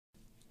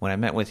when I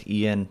met with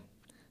Ian,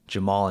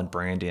 Jamal, and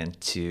Brandon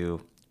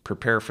to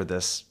prepare for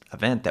this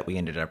event that we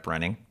ended up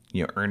running,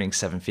 earning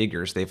seven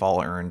figures, they've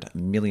all earned $1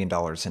 million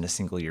in a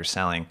single year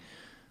selling.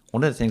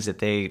 One of the things that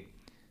they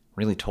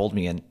really told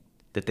me and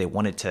that they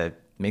wanted to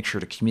make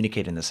sure to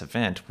communicate in this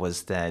event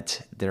was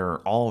that they're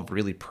all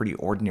really pretty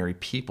ordinary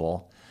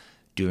people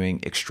doing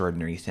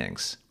extraordinary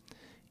things.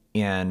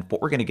 And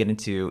what we're going to get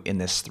into in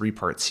this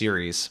 3-part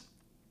series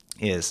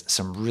is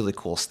some really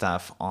cool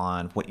stuff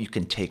on what you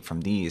can take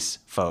from these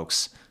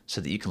folks so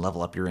that you can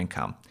level up your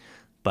income.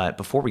 But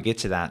before we get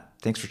to that,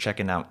 thanks for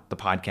checking out the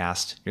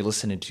podcast. You're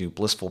listening to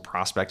Blissful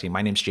Prospecting.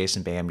 My name's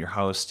Jason Bay. I'm your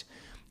host.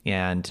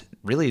 And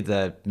really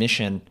the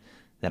mission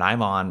that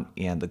I'm on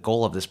and the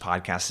goal of this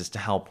podcast is to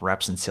help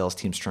reps and sales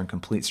teams turn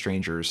complete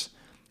strangers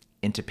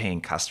into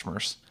paying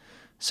customers.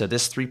 So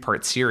this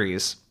 3-part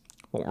series,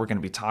 what we're going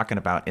to be talking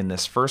about in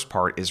this first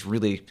part is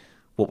really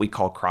what we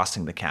call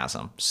crossing the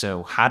chasm.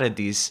 So how did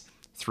these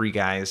 3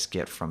 guys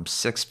get from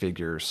 6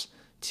 figures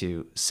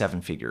to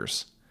 7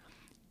 figures?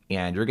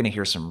 And you're going to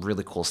hear some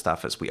really cool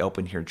stuff as we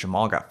open here.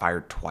 Jamal got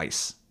fired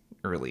twice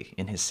early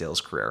in his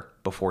sales career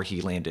before he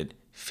landed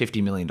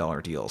 $50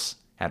 million deals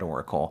at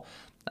Oracle.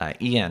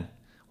 Ian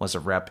was a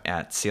rep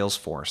at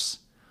Salesforce.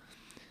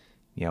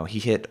 He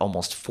hit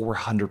almost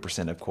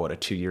 400% of quota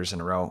 2 years in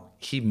a row.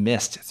 He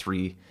missed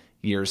 3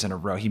 years in a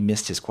row. He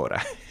missed his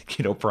quota,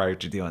 prior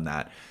to doing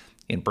that.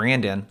 And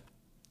Brandon,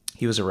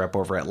 he was a rep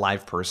over at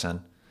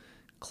LivePerson,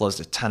 closed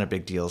a ton of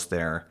big deals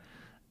there.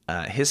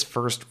 His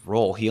first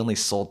role, he only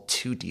sold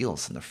 2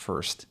 deals in the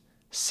first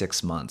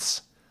 6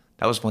 months.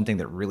 That was one thing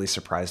that really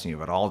surprised me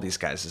about all of these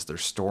guys is their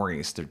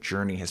stories, their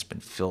journey has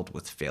been filled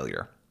with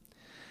failure.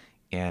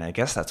 And I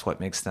guess that's what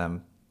makes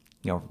them,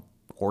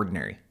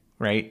 ordinary,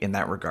 right? In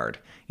that regard.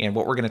 And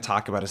what we're going to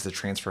talk about is the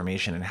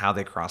transformation and how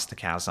they crossed the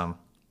chasm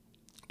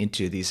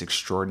into these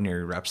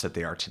extraordinary reps that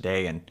they are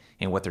today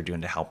and what they're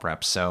doing to help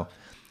reps. So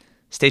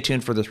stay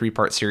tuned for the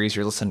 3-part series.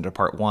 You're listening to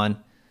part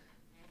 1.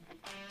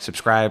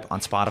 Subscribe on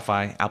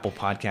Spotify, Apple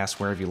Podcasts,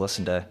 wherever you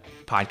listen to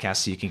podcasts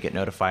so you can get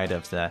notified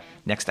of the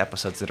next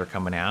episodes that are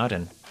coming out.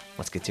 And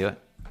let's get to it.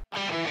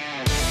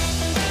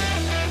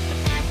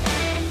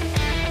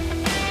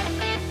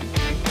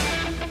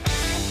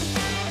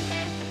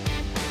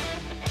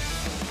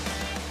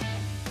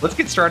 Let's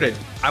get started.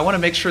 I want to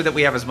make sure that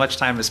we have as much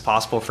time as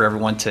possible for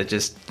everyone to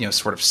just,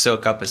 sort of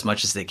soak up as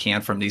much as they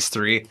can from these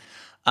 3.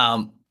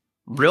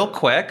 Real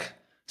quick.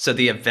 So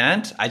the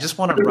event, I just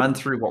want to run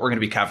through what we're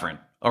going to be covering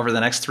over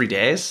the next 3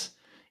 days.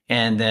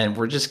 And then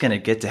we're just going to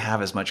get to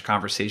have as much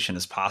conversation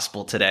as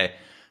possible today.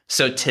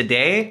 So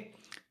today,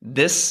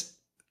 this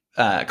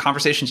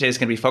conversation today is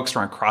going to be focused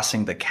around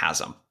crossing the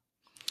chasm.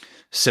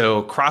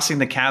 So crossing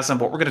the chasm,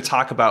 what we're going to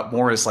talk about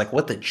more is like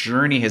what the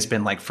journey has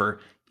been like for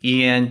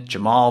Ian,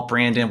 Jamal,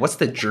 Brandon. What's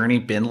the journey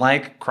been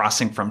like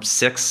crossing from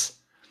 6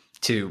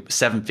 to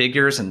 7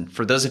 figures? And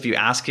for those of you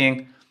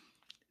asking,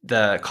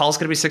 the call is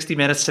going to be 60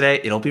 minutes today.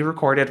 It'll be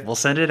recorded. We'll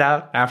send it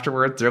out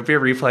afterwards. There'll be a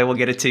replay. We'll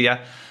get it to you.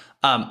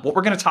 What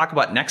we're going to talk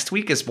about next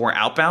week is more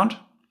outbound.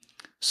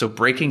 So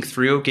breaking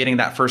through, getting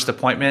that first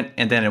appointment.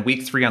 And then in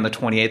week 3 on the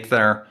 28th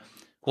there,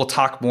 we'll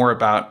talk more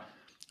about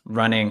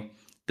running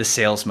the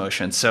sales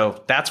motion.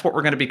 So that's what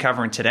we're going to be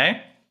covering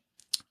today.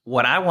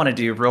 What I want to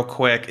do real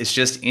quick is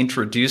just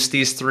introduce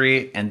these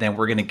 3, and then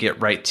we're going to get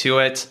right to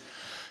it.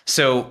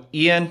 So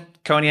Ian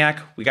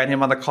Koniak, we got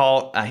him on the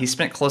call. He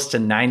spent close to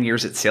 9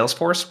 years at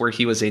Salesforce, where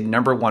he was a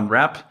number 1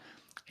 rep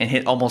and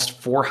hit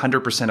almost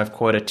 400% of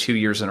quota 2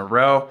 years in a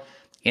row.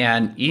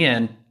 And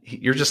Ian,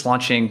 you're just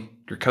launching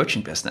your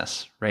coaching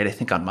business, right? I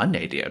think on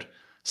Monday, dude.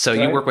 So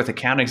you work with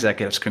account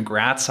executives.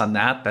 Congrats on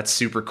that. That's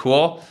super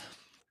cool.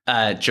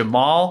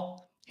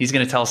 Jamal, he's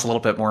going to tell us a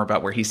little bit more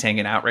about where he's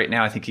hanging out right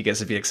now. I think you guys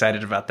would be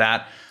excited about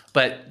that.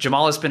 But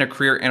Jamal has been a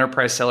career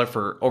enterprise seller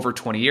for over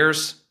 20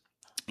 years.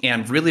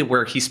 And really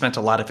where he spent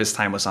a lot of his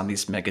time was on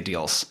these mega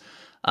deals.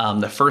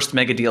 The first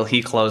mega deal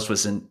he closed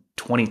was in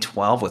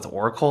 2012 with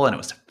Oracle, and it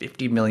was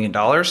 $50 million.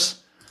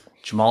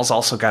 Jamal's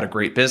also got a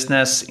great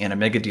business and a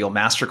mega deal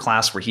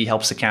masterclass where he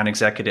helps account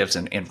executives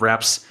and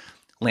reps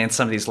land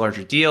some of these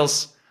larger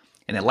deals.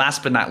 And then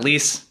last but not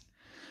least,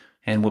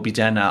 and we'll be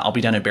done. I'll be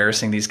done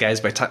embarrassing these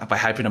guys by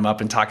hyping them up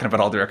and talking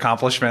about all their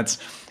accomplishments.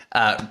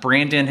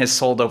 Brandon has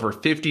sold over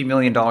 $50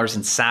 million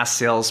in SaaS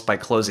sales by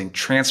closing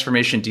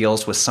transformation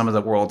deals with some of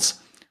the world's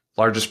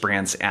largest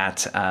brands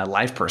at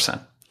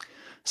LivePerson.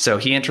 So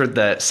he entered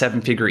the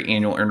 7-figure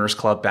annual earners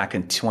club back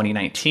in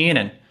 2019,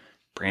 and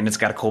Brandon's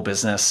got a cool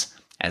business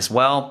as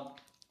well.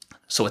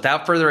 So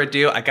without further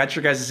ado, I got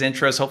your guys'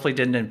 intros. Hopefully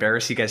didn't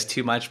embarrass you guys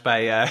too much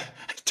by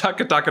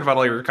talking about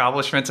all your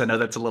accomplishments. I know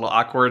that's a little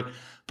awkward,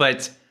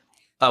 but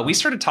we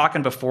started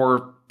talking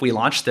before we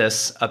launched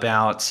this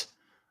about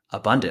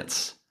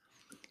abundance.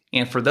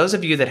 And for those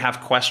of you that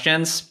have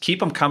questions, keep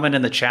them coming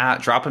in the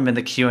chat, drop them in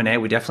the Q&A.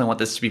 We definitely want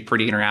this to be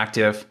pretty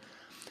interactive.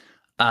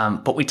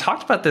 But we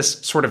talked about this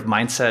sort of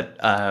mindset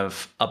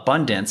of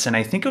abundance. And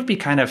I think it would be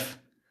kind of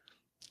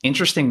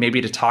interesting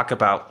maybe to talk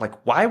about, like,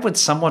 why would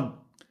someone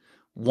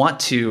want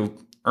to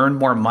earn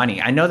more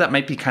money? I know that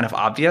might be kind of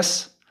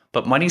obvious,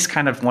 but money's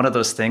kind of one of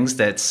those things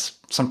that's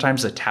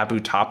sometimes a taboo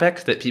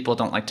topic that people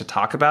don't like to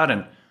talk about.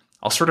 And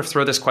I'll sort of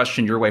throw this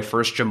question your way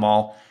first,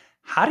 Jamal.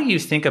 How do you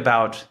think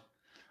about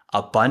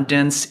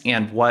abundance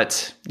and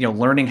what,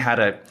 learning how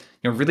to,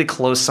 really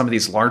close some of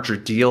these larger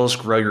deals,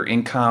 grow your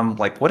income?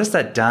 Like, what has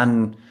that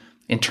done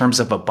in terms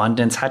of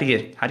abundance? How do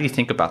you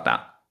think about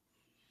that?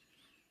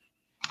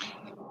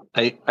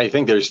 I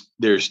think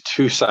there's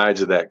two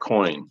sides of that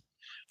coin.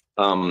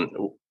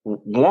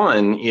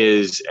 One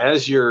is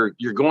as you're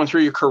going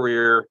through your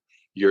career,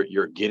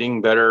 you're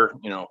getting better,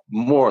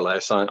 more or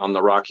less on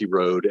the rocky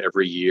road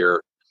every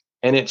year,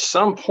 and at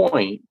some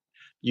point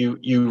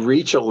you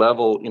reach a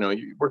level.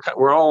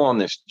 We're all on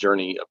this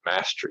journey of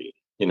mastery,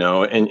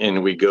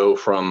 and we go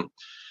from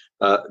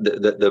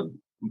the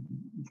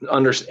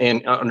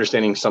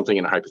understanding something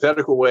in a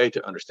hypothetical way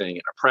to understanding it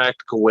in a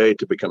practical way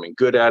to becoming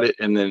good at it,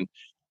 and then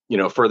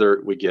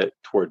further we get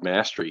toward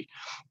mastery.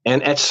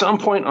 And at some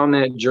point on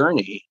that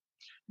journey,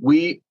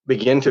 we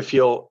begin to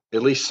feel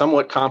at least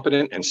somewhat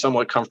competent and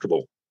somewhat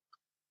comfortable.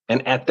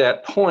 And at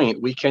that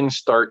point, we can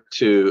start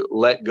to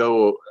let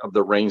go of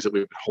the reins that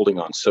we've been holding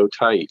on so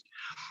tight.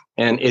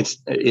 And it's,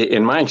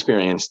 in my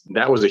experience,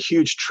 that was a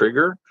huge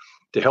trigger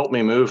to help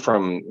me move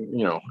from,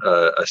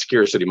 a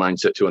scarcity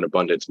mindset to an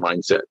abundance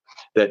mindset.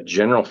 That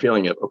general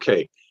feeling of,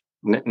 okay,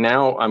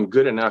 now I'm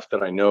good enough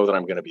that I know that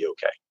I'm going to be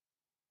okay.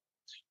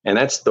 And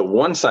that's the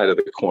one side of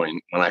the coin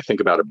when I think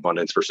about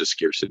abundance versus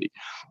scarcity.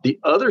 The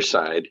other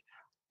side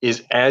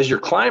is as you're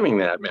climbing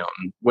that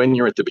mountain, when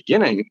you're at the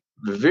beginning,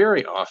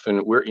 very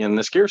often we're in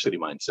the scarcity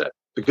mindset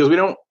because we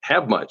don't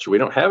have much, we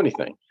don't have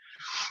anything.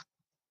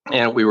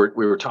 And we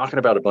were talking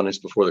about abundance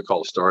before the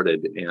call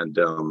started, and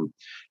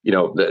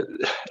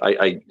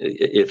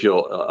if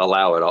you'll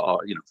allow it, I'll,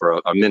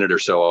 for a minute or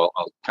so,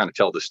 I'll kind of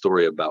tell the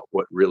story about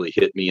what really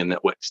hit me, and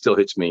that what still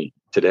hits me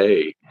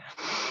today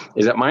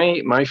is that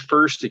my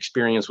first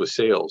experience with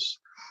sales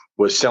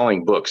was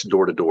selling books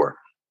door to door,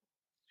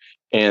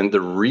 and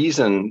the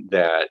reason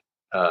that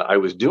I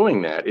was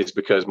doing that is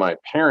because my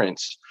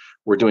parents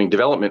were doing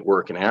development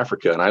work in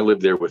Africa, and I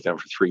lived there with them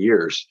for 3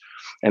 years.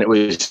 And it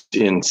was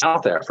in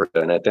South Africa.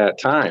 And at that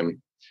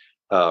time,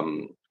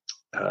 the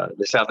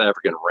South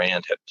African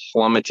rand had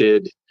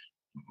plummeted.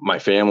 My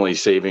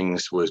family's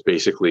savings was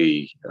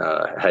basically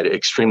had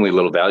extremely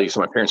little value.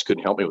 So my parents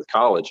couldn't help me with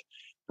college.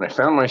 And I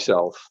found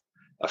myself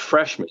a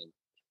freshman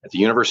at the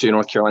University of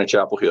North Carolina,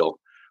 Chapel Hill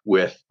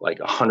with like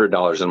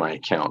 $100 in my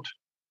account.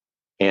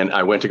 And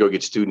I went to go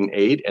get student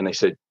aid, and they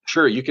said,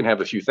 sure, you can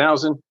have a few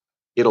thousand.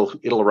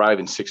 It'll arrive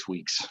in 6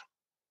 weeks.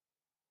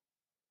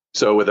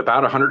 So with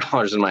about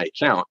 $100 in my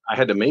account, I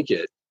had to make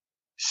it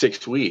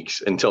 6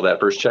 weeks until that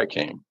first check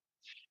came.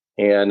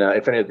 And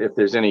if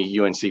there's any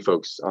UNC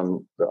folks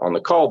on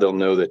the call, they'll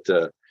know that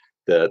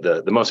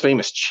the most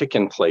famous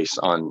chicken place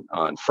on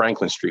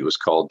Franklin Street was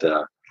called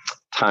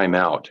Time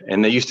Out.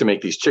 And they used to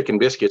make these chicken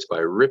biscuits by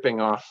ripping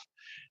off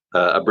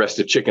a breast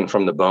of chicken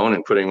from the bone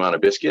and putting them on a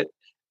biscuit.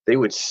 They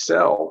would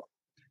sell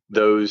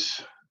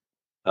those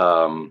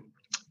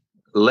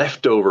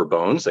leftover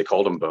bones. They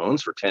called them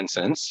bones for 10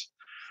 cents.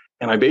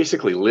 And I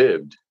basically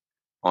lived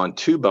on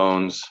 2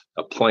 bones,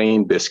 a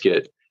plain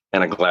biscuit,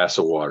 and a glass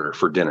of water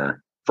for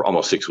dinner for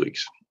almost 6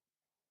 weeks.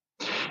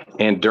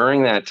 And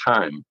during that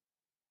time,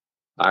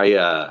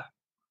 I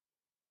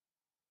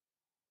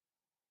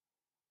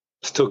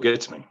still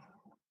gets me.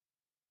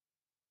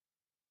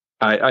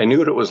 I knew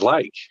what it was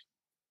like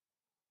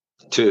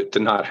to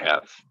not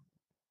have,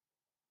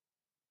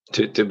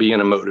 to be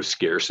in a mode of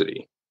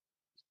scarcity.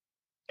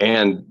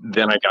 And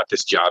then I got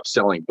this job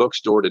selling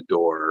books door to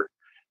door.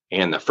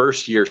 And the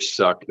first year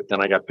sucked, but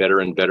then I got better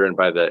and better. And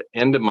by the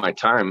end of my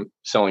time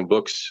selling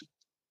books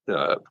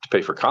to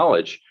pay for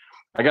college,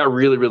 I got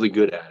really, really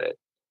good at it.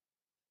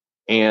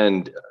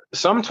 And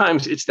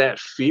sometimes it's that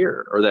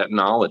fear or that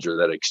knowledge or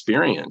that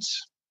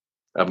experience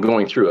of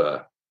going through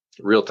a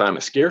real time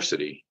of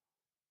scarcity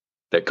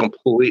that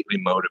completely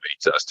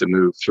motivates us to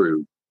move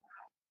through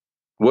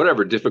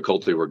whatever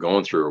difficulty we're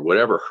going through or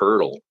whatever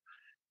hurdle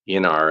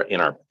in our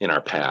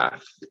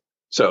path.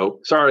 So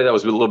sorry, that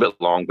was a little bit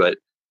long, but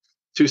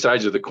two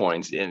sides of the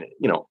coins. And,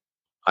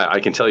 I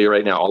can tell you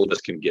right now, all of us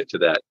can get to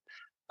that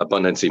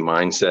abundancy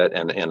mindset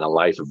and a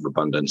life of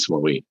abundance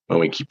when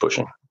we keep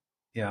pushing.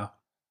 Yeah.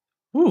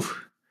 Woo,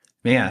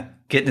 man,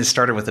 getting it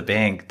started with a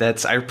bang.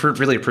 I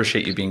really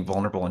appreciate you being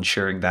vulnerable and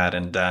sharing that.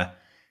 And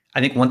I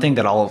think one thing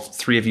that all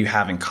 3 of you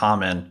have in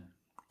common,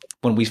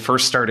 when we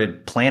first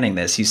started planning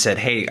this, you said,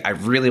 hey, I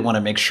really want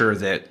to make sure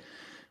that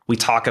we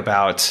talk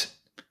about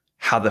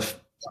how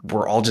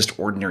we're all just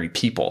ordinary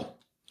people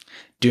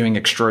doing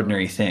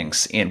extraordinary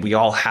things. And we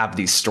all have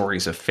these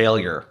stories of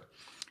failure.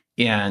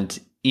 And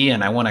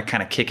Ian, I want to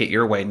kind of kick it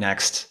your way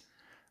next.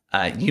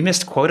 You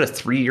missed quota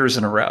 3 years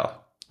in a row.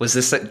 Was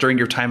this during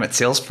your time at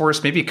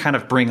Salesforce? Maybe kind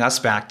of bring us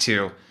back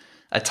to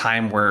a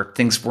time where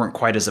things weren't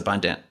quite as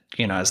abundant,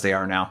 as they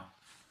are now.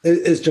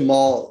 As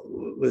Jamal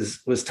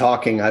was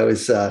talking, I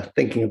was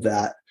thinking of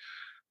that.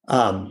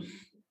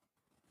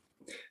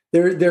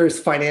 There's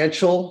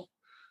financial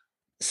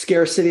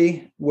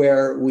scarcity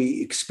where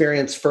we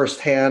experience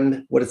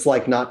firsthand what it's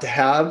like not to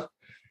have.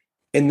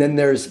 And then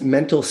there's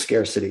mental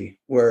scarcity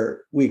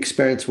where we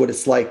experience what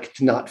it's like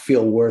to not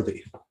feel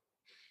worthy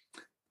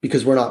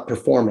because we're not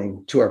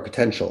performing to our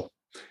potential.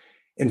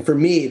 And for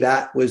me,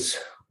 that was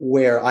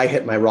where I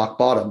hit my rock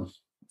bottom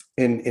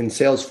in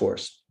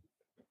Salesforce.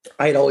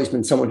 I had always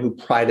been someone who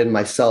prided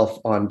myself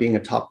on being a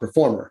top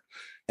performer.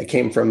 I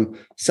came from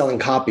selling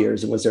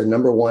copiers and was their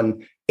number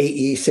one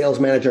AE sales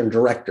manager and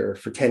director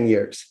for 10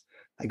 years.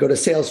 I go to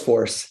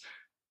Salesforce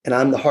and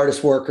I'm the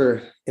hardest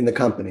worker in the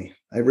company.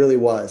 I really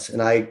was.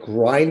 And I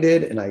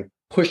grinded and I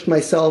pushed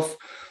myself.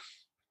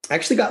 I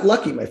actually got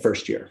lucky my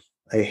first year.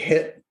 I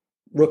hit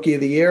Rookie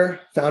of the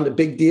Year, found a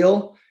big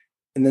deal.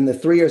 And then the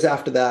 3 years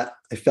after that,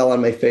 I fell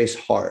on my face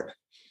hard.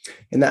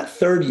 And that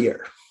third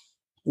year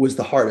was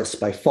the hardest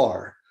by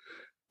far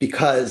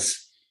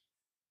because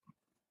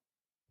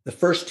the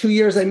first 2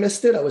 years I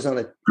missed it. I was on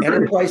an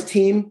enterprise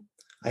team.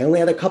 I only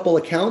had a couple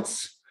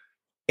accounts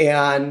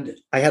and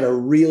I had a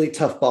really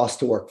tough boss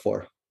to work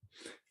for.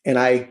 And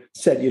I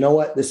said, you know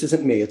what? This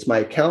isn't me. It's my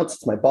accounts.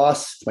 It's my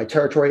boss. It's my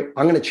territory.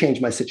 I'm going to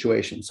change my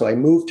situation. So I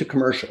moved to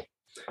commercial.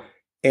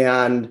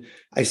 And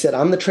I said,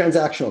 I'm the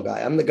transactional guy.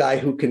 I'm the guy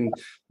who can,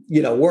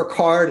 work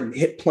hard and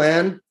hit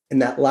plan.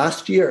 And that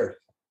last year,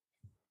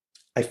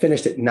 I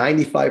finished at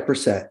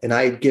 95% and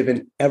I had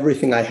given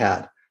everything I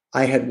had.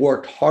 I had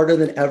worked harder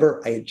than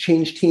ever. I had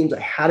changed teams. I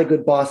had a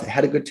good boss. I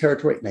had a good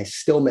territory, and I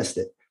still missed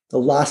it the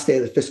last day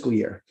of the fiscal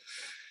year.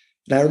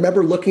 And I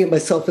remember looking at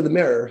myself in the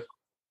mirror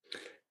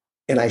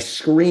and I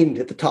screamed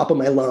at the top of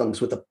my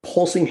lungs with a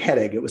pulsing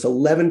headache. It was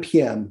 11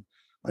 p.m.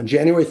 on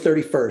January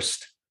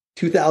 31st,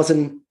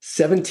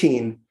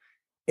 2017.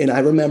 And I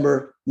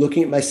remember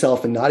looking at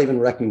myself and not even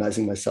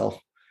recognizing myself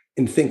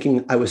and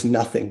thinking I was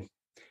nothing.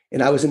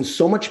 And I was in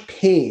so much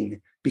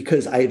pain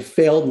because I had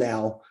failed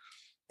now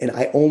and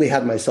I only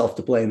had myself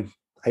to blame.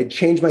 I had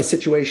changed my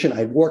situation.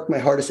 I'd worked my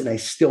hardest and I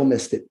still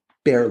missed it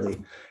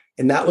barely.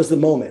 And that was the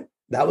moment.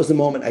 That was the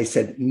moment I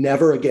said,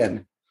 never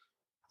again.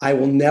 I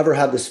will never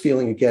have this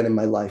feeling again in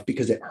my life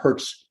because it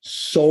hurts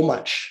so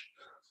much.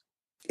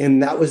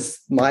 And that was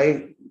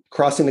my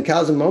crossing the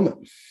chasm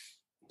moment.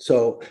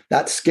 So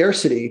that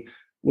scarcity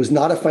was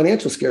not a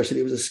financial scarcity.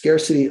 It was a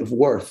scarcity of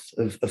worth,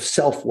 of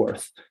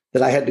self-worth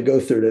that I had to go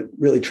through to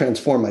really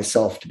transform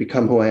myself to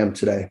become who I am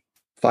today.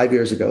 5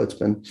 years ago, it's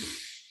been.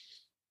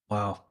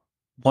 Wow.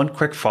 One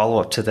quick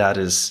follow-up to that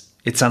is,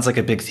 it sounds like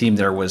a big theme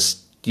there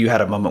was you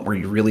had a moment where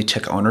you really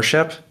took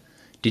ownership.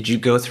 Did you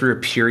go through a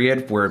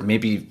period where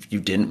maybe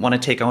you didn't want to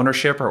take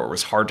ownership or it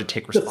was hard to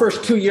take responsibility?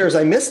 The first 2 years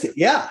I missed it.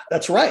 Yeah,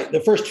 that's right. The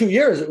first 2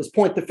 years, it was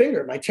point the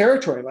finger, my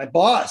territory, my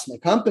boss, my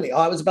company. Oh,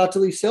 I was about to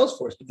leave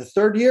Salesforce. But the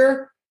third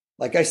year,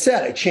 like I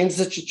said, I changed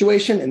the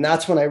situation. And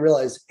that's when I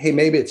realized, hey,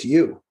 maybe it's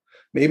you.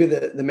 Maybe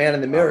the man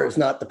in the mirror is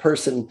not the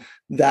person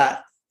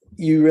that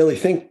you really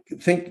think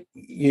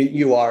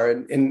you are.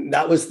 And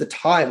that was the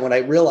time when I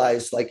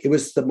realized, like, it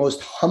was the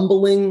most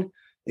humbling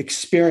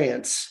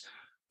experience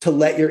to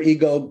let your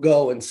ego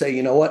go and say,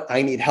 you know what,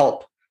 I need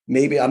help.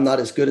 Maybe I'm not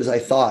as good as I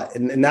thought.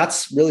 And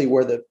that's really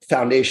where the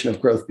foundation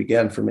of growth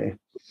began for me.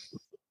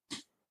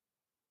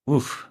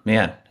 Oof,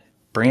 man.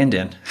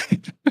 Brandon.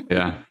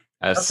 Yeah.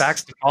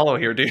 Facts to follow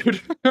here,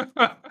 dude.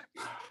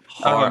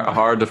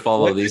 hard to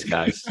follow these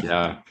guys.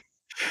 Yeah.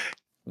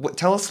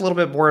 Tell us a little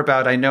bit more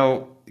about, I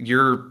know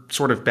your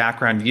sort of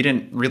background, you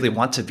didn't really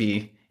want to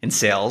be in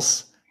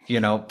sales,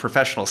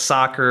 professional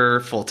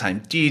soccer,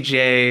 full-time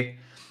DJ.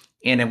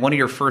 And in one of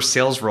your first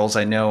sales roles,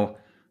 I know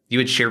you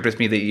had shared with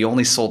me that you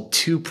only sold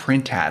 2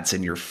 print ads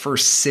in your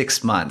first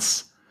 6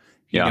 months,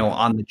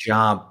 on the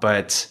job.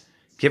 But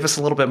give us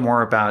a little bit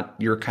more about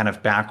your kind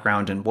of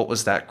background and what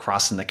was that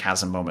crossing the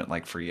chasm moment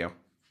like for you?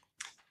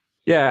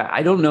 Yeah,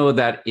 I don't know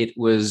that it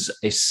was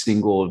a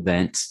single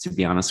event, to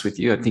be honest with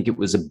you. I think it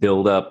was a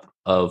buildup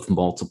of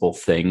multiple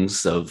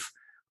things, of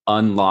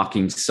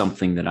unlocking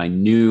something that I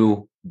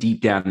knew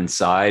deep down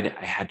inside.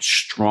 I had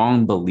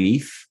strong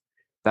belief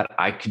that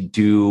I could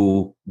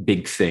do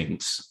big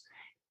things.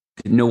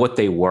 Didn't know what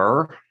they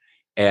were.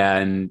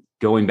 And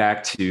going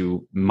back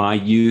to my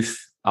youth,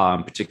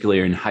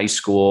 particularly in high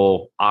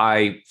school,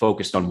 I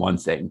focused on one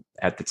thing.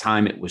 At the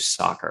time, it was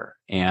soccer.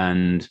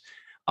 And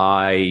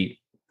I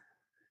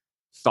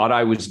thought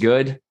I was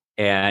good.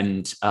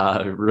 And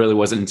it really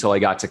wasn't until I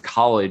got to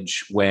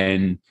college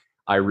when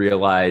I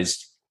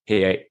realized,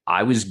 hey,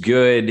 I was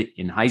good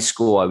in high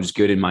school. I was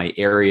good in my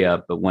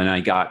area. But when I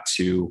got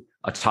to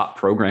a top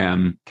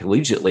program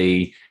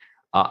collegiately,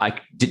 I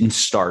didn't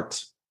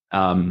start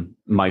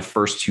my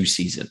first 2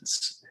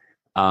 seasons.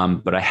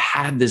 But I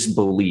had this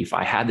belief.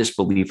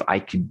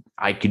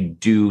 I could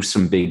do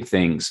some big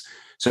things.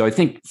 So I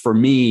think for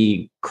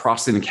me,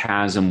 crossing the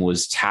chasm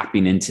was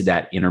tapping into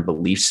that inner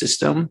belief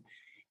system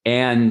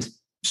and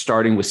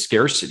starting with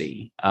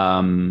scarcity.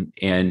 And,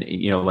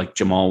 like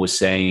Jamal was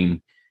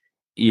saying,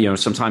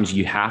 sometimes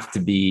you have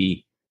to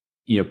be,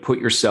 put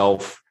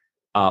yourself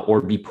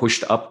or be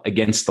pushed up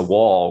against the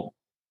wall,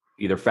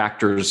 either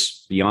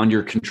factors beyond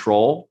your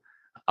control,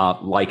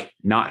 like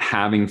not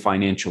having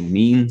financial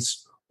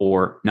means,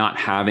 or not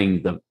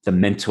having the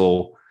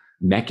mental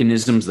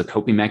mechanisms, the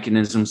coping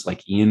mechanisms,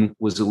 like Ian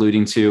was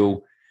alluding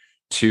to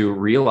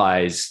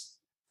realize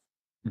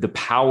the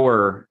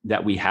power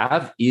that we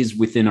have is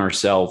within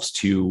ourselves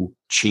to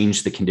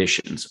change the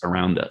conditions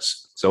around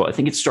us. So I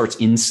think it starts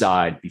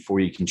inside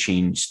before you can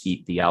change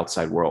the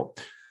outside world.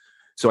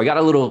 So I got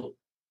a little,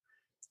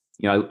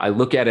 I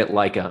look at it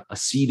like a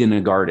seed in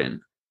a garden,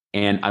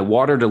 and I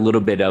watered a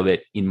little bit of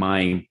it in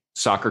my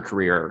soccer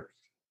career.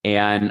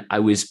 And I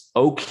was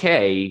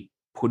okay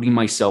putting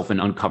myself in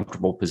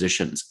uncomfortable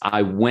positions.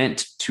 I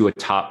went to a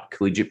top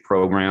collegiate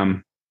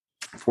program.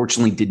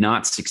 Fortunately, did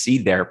not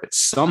succeed there, but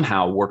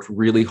somehow worked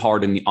really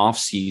hard in the off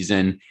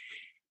season,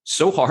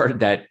 so hard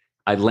that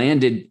I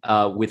landed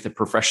with a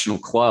professional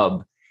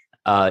club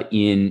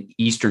in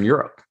Eastern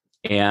Europe.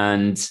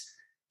 And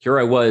here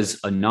I was,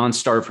 a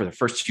non-starter for the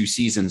first 2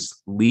 seasons,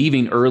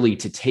 leaving early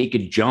to take a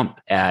jump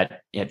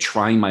at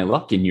trying my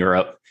luck in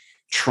Europe,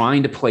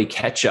 trying to play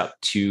catch up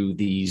to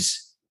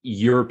these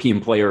European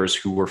players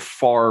who were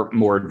far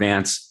more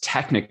advanced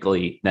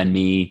technically than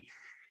me.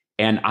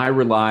 And I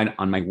relied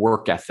on my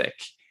work ethic.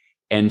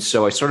 And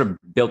so I sort of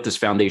built this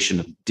foundation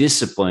of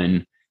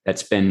discipline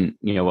that's been,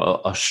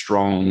 a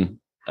strong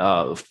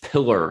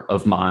pillar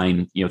of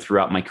mine,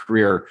 throughout my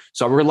career.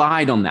 So I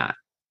relied on that.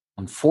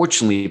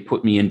 Unfortunately, it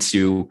put me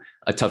into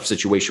a tough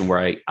situation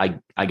where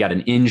I got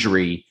an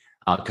injury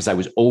because I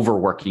was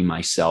overworking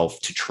myself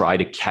to try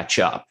to catch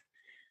up.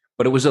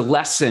 But it was a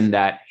lesson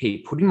that, hey,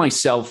 putting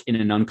myself in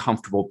an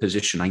uncomfortable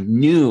position, I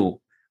knew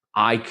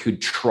I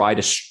could try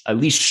to at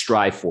least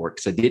strive for it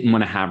because I didn't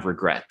want to have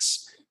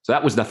regrets. So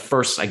that was the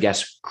first, I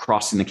guess,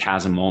 crossing the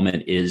chasm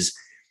moment is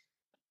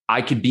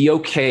I could be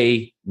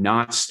okay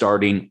not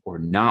starting or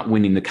not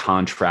winning the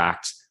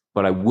contract,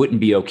 but I wouldn't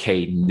be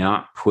okay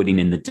not putting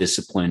in the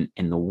discipline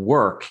and the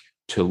work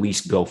to at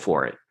least go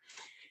for it.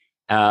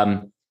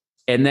 And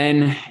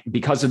then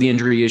because of the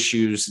injury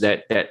issues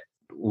that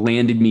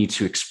landed me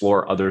to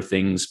explore other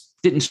things,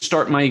 didn't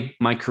start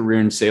my career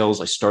in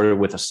sales. I started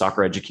with a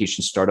soccer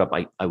education startup.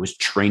 I was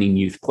training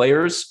youth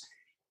players,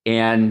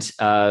 and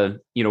I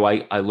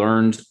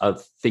learned a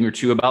thing or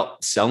two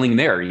about selling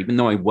there. Even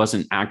though I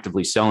wasn't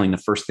actively selling, the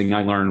first thing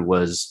I learned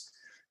was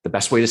the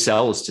best way to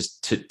sell is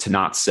to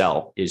not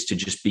sell, is to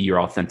just be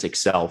your authentic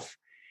self.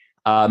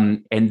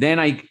 And then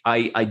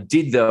I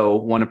did, though,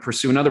 want to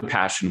pursue another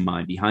passion of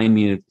mine. Behind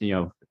me,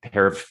 a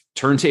pair of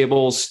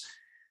turntables.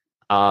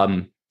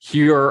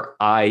 Here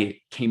I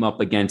came up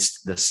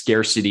against the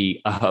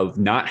scarcity of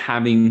not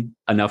having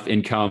enough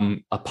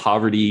income, a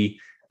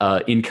poverty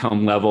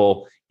income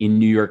level in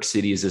New York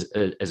City as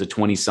a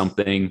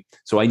 20-something.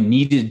 So I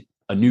needed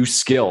a new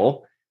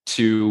skill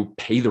to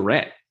pay the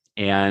rent.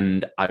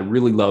 And I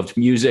really loved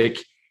music.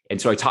 And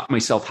so I taught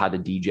myself how to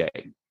DJ.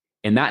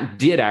 And that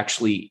did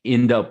actually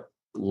end up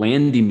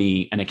landing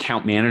me an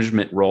account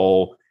management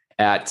role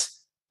at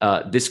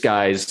this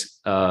guy's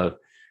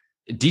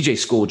DJ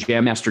school,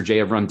 Jam Master Jay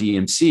of Run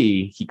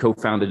DMC. He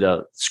co-founded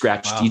a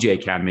Scratch DJ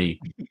Academy.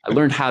 I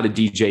learned how to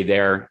DJ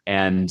there,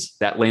 and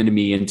that landed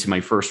me into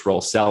my first role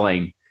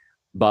selling,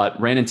 but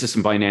ran into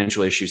some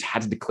financial issues,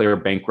 had to declare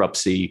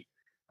bankruptcy.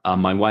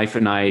 My wife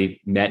and I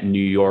met in New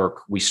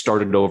York. We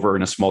started over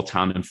in a small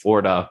town in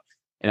Florida.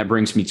 And that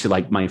brings me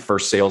to my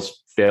first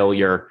sales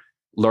failure,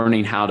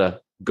 learning how to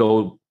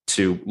go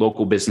to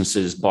local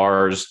businesses,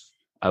 bars.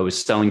 I was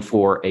selling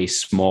for a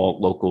small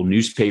local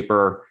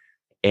newspaper,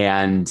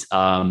 and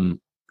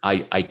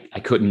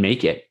I couldn't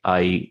make it.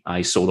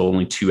 I sold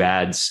only 2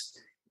 ads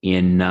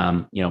in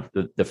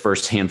the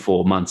first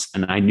handful of months,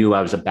 and I knew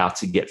I was about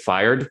to get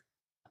fired.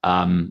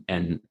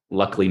 And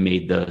luckily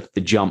made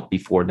the jump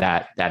before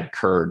that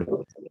occurred.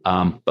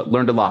 But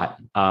learned a lot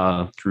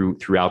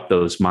throughout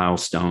those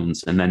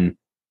milestones, and then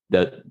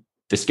the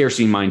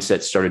scarcity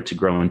mindset started to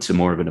grow into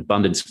more of an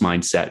abundance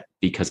mindset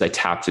because I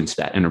tapped into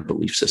that inner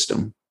belief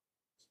system.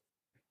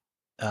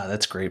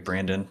 That's great,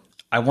 Brandon.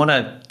 I want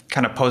to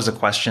kind of pose a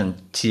question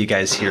to you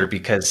guys here,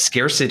 because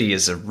scarcity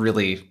is a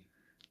really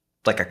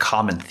a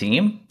common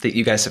theme that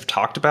you guys have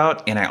talked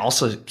about. And I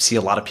also see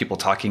a lot of people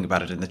talking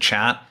about it in the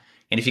chat.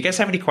 And if you guys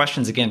have any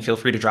questions, again, feel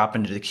free to drop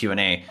into the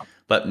Q&A.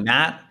 But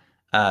Matt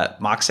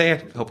Moxe, I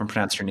hope I'm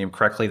pronouncing your name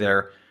correctly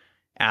there,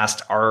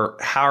 asked,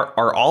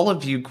 are all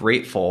of you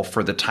grateful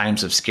for the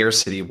times of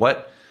scarcity?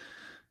 What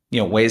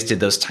ways did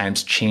those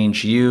times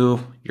change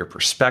you, your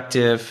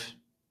perspective?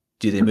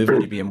 Do they move you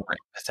to be a more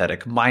empathetic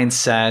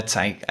mindset?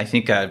 I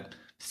think a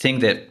thing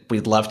that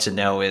we'd love to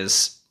know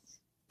is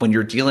when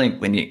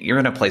you're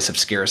in a place of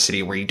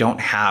scarcity where you don't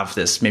have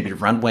this maybe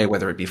runway,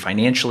 whether it be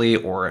financially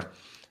or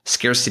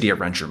scarcity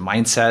around your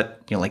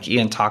mindset, like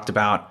Ian talked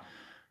about,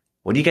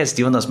 what do you guys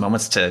do in those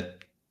moments to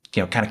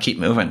kind of keep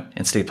moving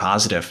and stay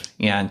positive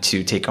and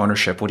to take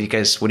ownership? What do you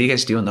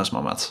guys do in those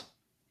moments?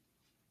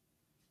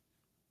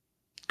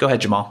 Go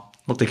ahead, Jamal.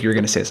 Looked like you were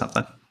going to say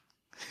something.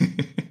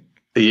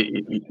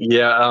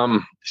 Yeah.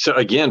 So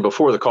again,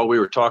 before the call, we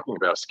were talking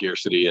about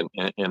scarcity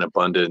and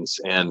abundance.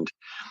 And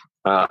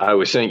I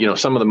was saying,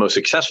 some of the most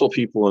successful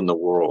people in the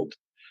world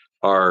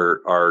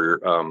are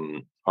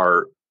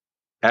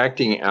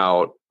acting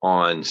out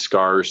on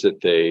scars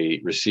that they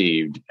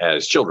received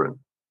as children.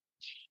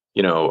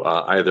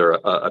 Either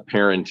a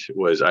parent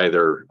was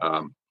either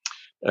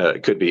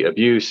could be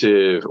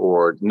abusive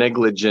or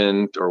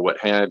negligent or what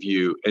have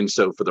you. And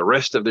so for the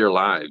rest of their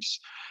lives,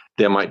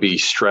 they might be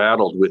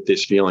straddled with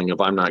this feeling of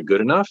I'm not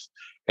good enough.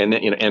 And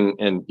then,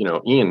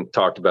 Ian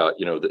talked about,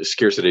 the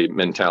scarcity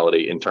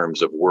mentality in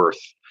terms of worth.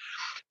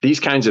 These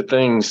kinds of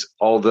things,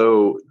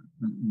 although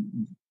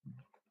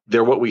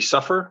they're what we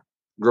suffer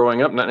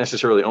growing up, not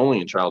necessarily only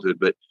in childhood,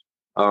 but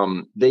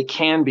they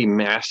can be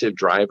massive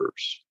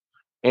drivers.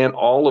 And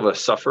all of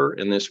us suffer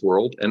in this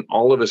world, and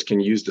all of us can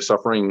use the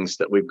sufferings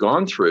that we've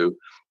gone through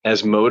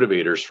as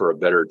motivators for a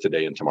better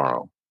today and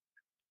tomorrow.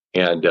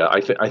 And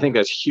I think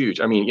that's huge.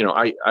 I mean,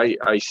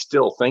 I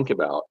still think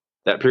about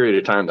that period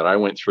of time that I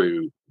went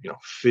through,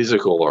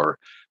 physical or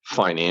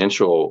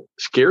financial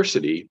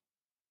scarcity,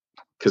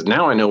 because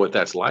now I know what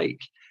that's like,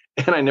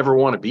 and I never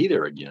want to be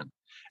there again.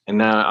 And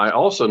now I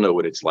also know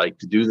what it's like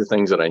to do the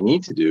things that I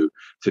need to do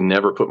to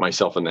never put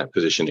myself in that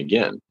position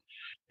again.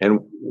 And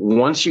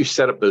once you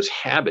set up those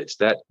habits,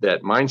 that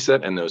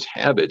mindset and those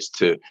habits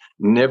to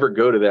never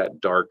go to that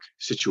dark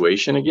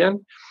situation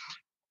again,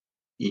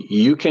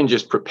 you can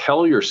just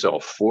propel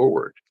yourself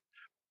forward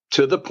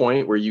to the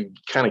point where you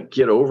kind of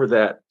get over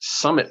that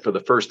summit for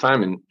the first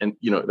time. And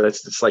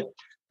it's like,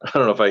 I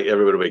don't know if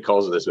everybody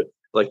calls it this, but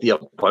like the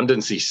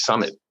abundancy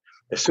summit.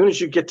 As soon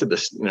as you get to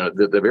this,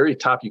 the very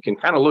top, you can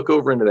kind of look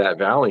over into that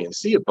valley and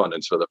see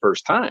abundance for the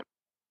first time.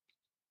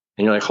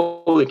 And you're like,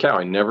 holy cow,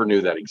 I never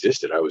knew that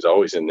existed. I was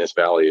always in this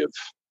valley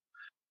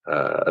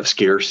of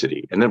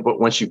scarcity. And then, but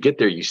once you get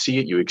there, you see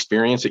it, you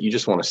experience it, you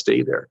just want to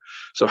stay there.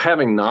 So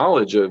having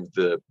knowledge of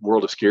the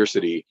world of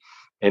scarcity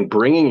and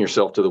bringing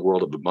yourself to the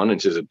world of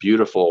abundance is a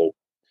beautiful,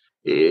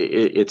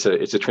 it's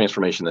a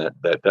transformation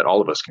that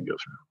all of us can go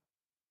through.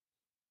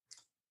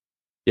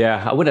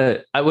 Yeah, I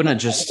want to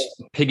just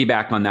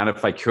piggyback on that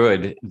if I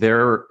could.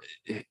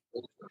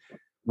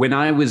 When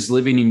I was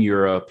living in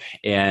Europe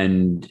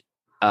and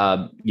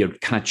kind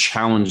of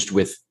challenged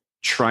with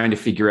trying to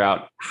figure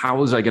out how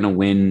was I going to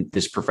win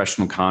this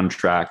professional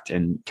contract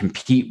and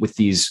compete with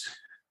these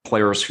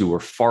players who were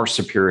far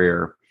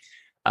superior.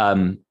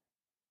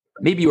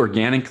 Maybe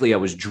organically, I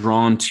was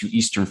drawn to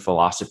Eastern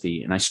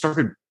philosophy, and I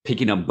started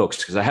picking up books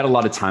because I had a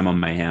lot of time on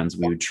my hands.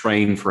 We would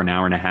train for an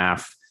hour and a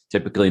half,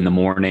 typically in the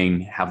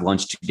morning, have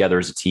lunch together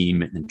as a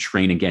team, and then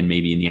train again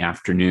maybe in the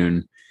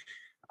afternoon.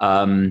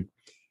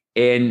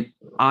 And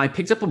I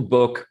picked up a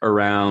book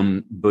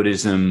around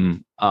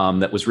Buddhism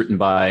that was written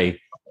by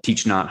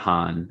Thich Nhat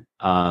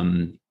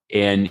Hanh.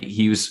 And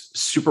he was a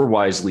super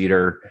wise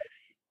leader.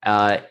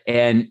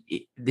 And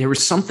there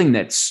was something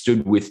that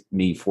stood with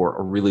me for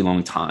a really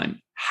long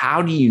time.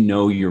 How do you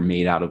know you're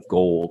made out of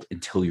gold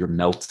until you're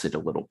melted a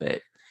little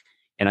bit?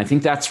 And I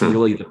think that's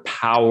really the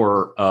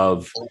power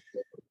of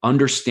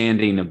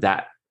understanding of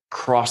that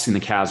crossing the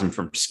chasm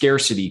from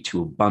scarcity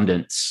to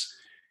abundance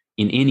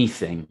in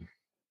anything,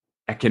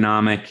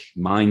 economic,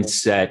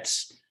 mindset,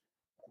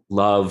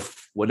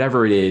 love,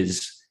 whatever it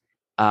is.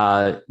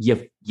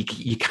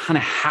 You kind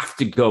of have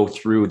to go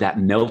through that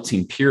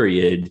melting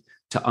period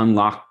to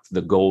unlock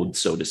the gold,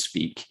 so to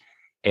speak.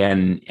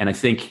 And I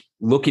think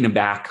looking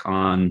back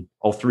on,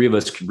 all three of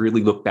us could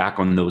really look back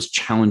on those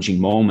challenging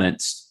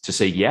moments to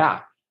say,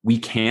 yeah, we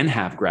can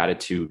have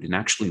gratitude, and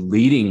actually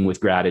leading with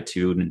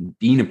gratitude and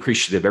being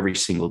appreciative every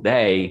single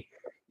day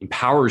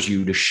empowers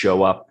you to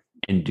show up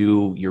and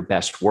do your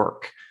best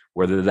work,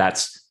 whether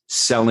that's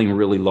selling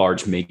really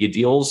large mega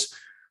deals,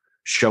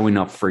 showing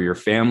up for your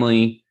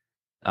family,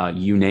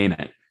 you name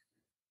it.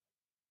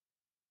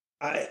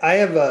 I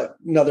have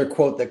another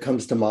quote that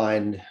comes to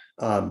mind.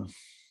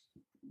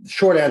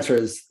 Short answer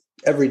is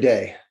every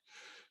day,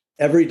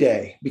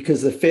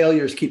 because the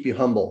failures keep you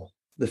humble.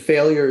 The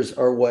failures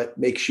are what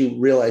makes you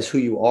realize who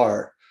you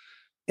are.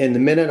 And the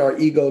minute our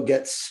ego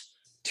gets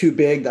too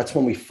big, that's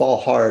when we fall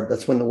hard.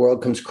 That's when the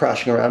world comes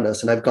crashing around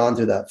us. And I've gone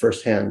through that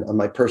firsthand on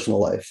my personal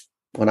life.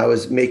 When I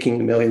was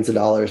making millions of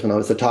dollars, when I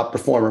was the top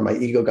performer, my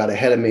ego got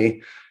ahead of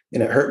me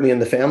and it hurt me in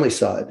the family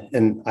side.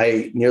 And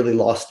I nearly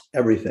lost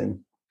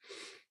everything.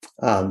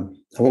 I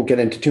won't get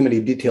into too many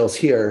details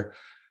here,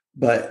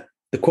 but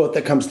the quote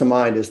that comes to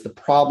mind is, the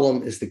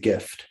problem is the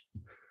gift.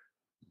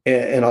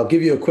 And I'll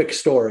give you a quick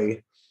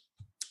story.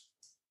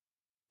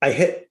 I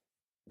hit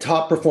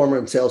top performer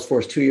in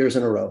Salesforce 2 years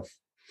in a row,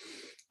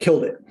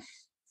 killed it.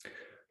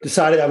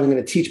 Decided I was going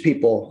to teach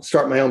people,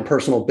 start my own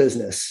personal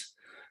business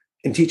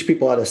and teach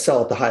people how to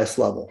sell at the highest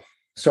level.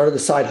 Started a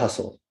side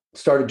hustle,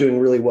 started doing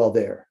really well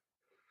there.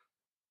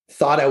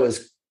 Thought I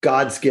was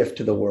God's gift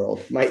to the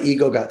world. My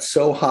ego got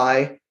so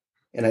high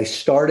and it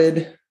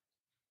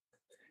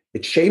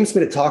shames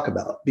me to talk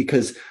about,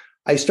 because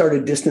I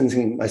started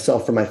distancing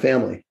myself from my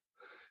family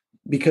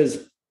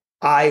because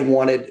I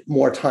wanted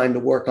more time to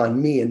work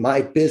on me and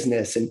my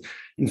business and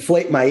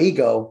inflate my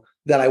ego,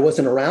 that I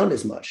wasn't around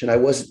as much. And I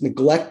was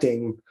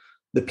neglecting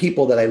the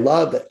people that I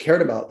loved, that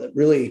cared about, that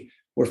really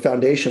were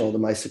foundational to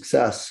my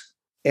success.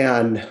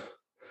 And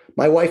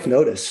my wife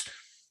noticed.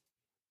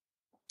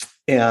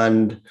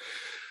 And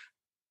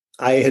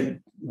I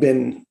had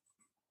been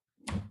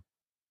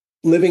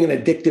living an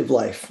addictive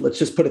life. Let's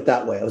just put it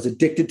that way. I was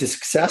addicted to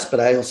success, but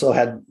I also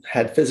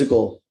had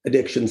physical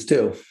addictions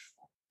too.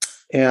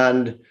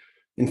 And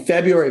in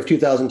February of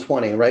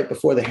 2020, right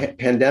before the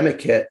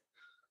pandemic hit,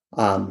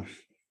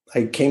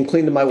 I came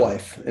clean to my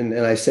wife. And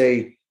I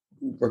say,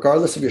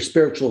 regardless of your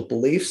spiritual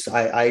beliefs,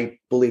 I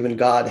believe in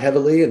God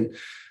heavily. And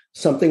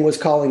something was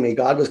calling me.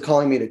 God was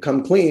calling me to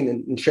come clean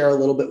and share a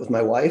little bit with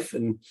my wife.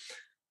 And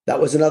that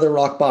was another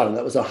rock bottom.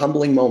 That was a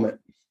humbling moment.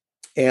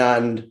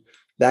 And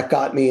that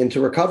got me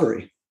into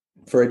recovery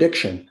for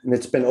addiction. And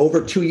it's been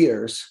over 2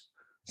 years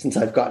since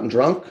I've gotten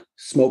drunk,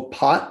 smoked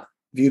pot,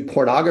 viewed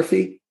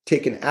pornography,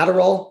 taken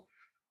Adderall,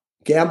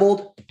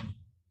 gambled,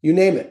 you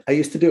name it. I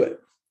used to do it.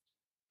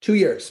 2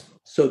 years.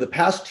 So the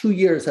past 2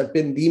 years have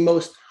been the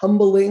most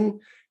humbling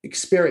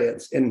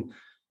experience. And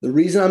the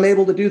reason I'm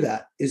able to do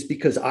that is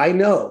because I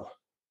know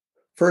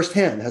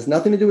firsthand, has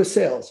nothing to do with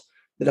sales,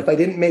 that if I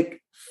didn't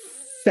make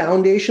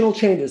foundational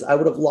changes, I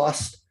would have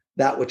lost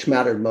that which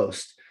mattered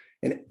most.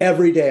 And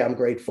every day I'm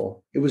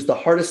grateful. It was the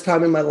hardest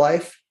time in my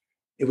life.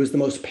 It was the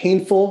most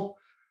painful.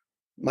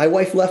 My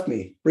wife left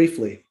me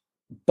briefly,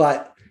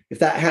 but if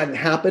that hadn't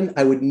happened,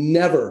 I would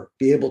never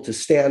be able to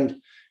stand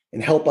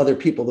and help other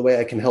people the way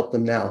I can help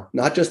them now,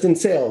 not just in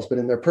sales, but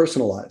in their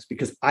personal lives,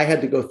 because I had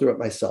to go through it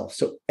myself.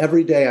 So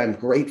every day I'm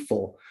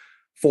grateful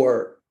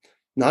for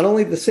not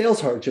only the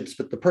sales hardships,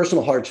 but the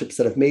personal hardships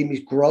that have made me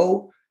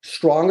grow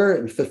stronger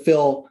and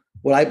fulfill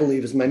what I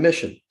believe is my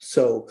mission.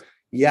 So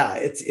yeah,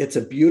 it's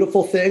a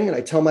beautiful thing. And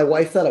I tell my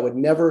wife that I would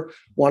never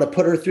want to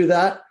put her through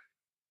that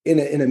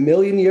in a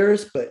million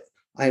years, but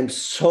I am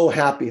so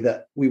happy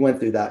that we went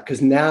through that,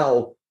 because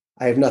now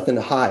I have nothing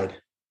to hide.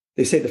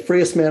 They say the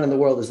freest man in the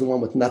world is the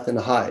one with nothing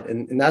to hide.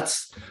 And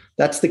that's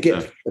the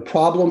gift. The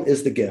problem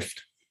is the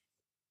gift.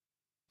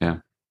 Yeah.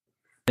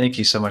 Thank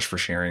you so much for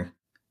sharing.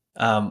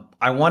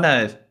 I want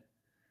to,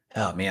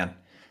 oh man,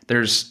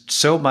 there's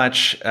so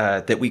much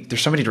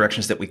there's so many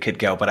directions that we could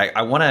go, but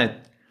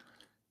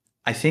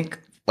I think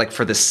like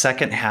for the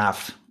second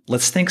half,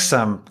 let's think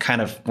some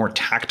kind of more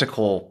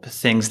tactical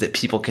things that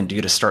people can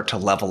do to start to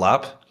level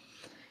up.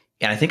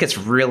 And I think it's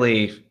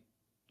really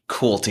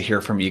cool to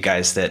hear from you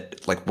guys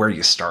that like where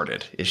you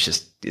started.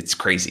 It's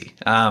crazy.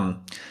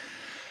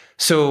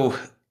 So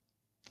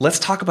let's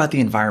talk about the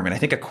environment. I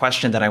think a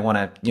question that I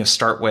want to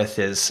start with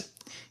is,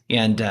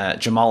 and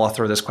Jamal, I'll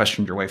throw this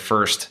question your way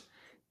first.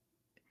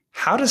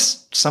 How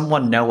does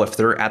someone know if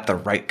they're at the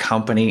right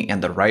company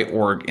and the right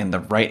org and the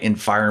right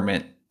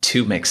environment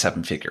to make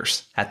seven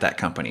figures at that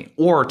company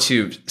or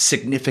to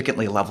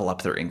significantly level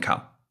up their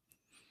income?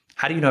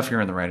 How do you know if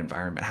you're in the right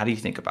environment? How do you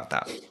think about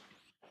that?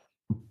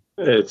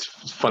 It's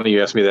funny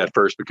you asked me that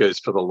first, because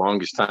for the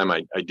longest time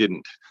I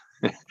didn't.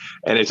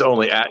 And it's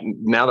only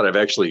now that I've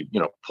actually,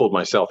 pulled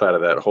myself out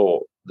of that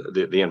hole,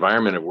 the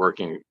environment of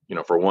working,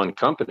 for one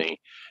company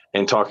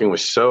and talking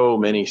with so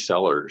many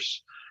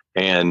sellers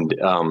and,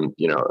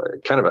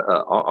 kind of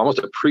almost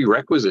a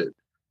prerequisite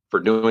for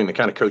doing the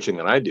kind of coaching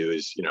that I do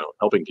is,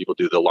 helping people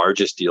do the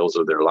largest deals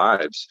of their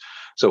lives.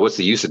 So what's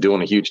the use of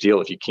doing a huge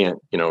deal if you can't,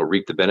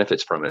 reap the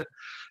benefits from it?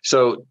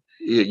 So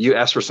you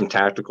asked for some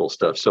tactical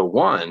stuff. So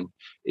one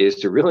is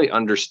to really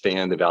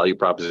understand the value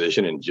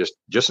proposition and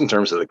just in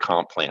terms of the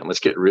comp plan. Let's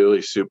get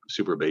really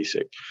super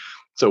basic.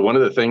 So one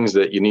of the things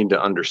that you need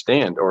to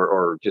understand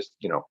or just,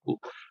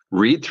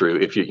 read through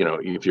if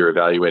you're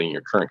evaluating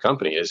your current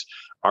company is,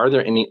 are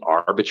there any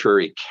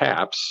arbitrary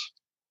caps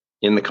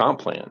in the comp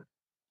plan?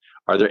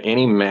 Are there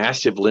any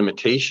massive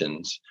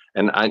limitations?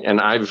 And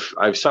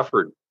I've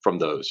suffered from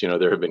those.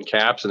 There have been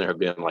caps and there have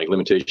been like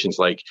limitations,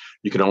 like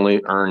you can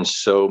only earn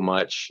so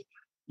much.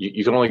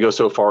 You can only go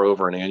so far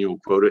over an annual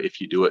quota if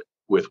you do it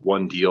with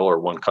one deal or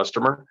one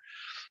customer.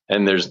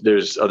 And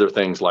there's other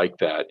things like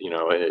that.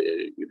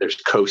 There's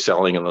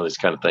co-selling and all these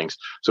kind of things.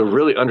 So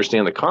really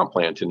understand the comp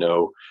plan to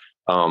know,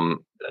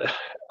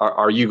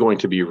 are you going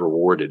to be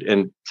rewarded?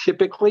 And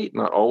typically,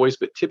 not always,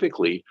 but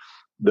typically,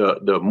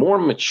 the more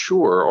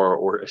mature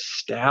or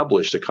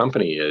established a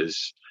company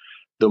is,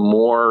 the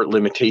more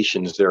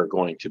limitations there are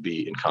going to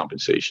be in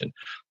compensation.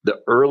 The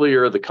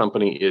earlier the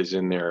company is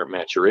in their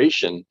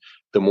maturation,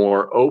 the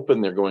more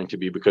open they're going to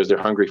be because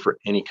they're hungry for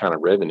any kind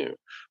of revenue.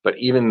 But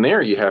even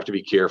there, you have to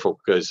be careful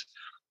because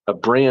a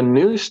brand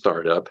new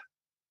startup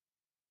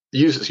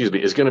is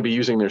going to be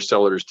using their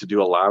sellers to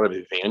do a lot of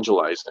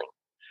evangelizing.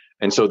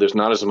 And so there's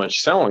not as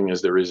much selling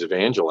as there is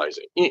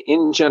evangelizing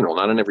in general,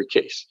 not in every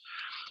case.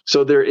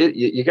 So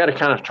you got to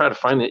kind of try to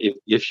find that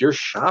if you're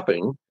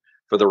shopping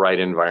for the right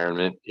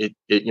environment,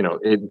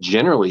 it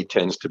generally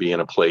tends to be in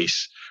a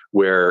place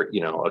where,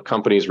 a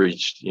company's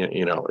reached,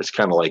 it's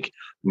kind of like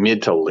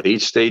mid to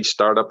late stage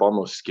startup,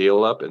 almost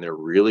scale up, and they're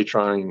really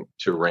trying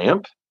to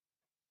ramp.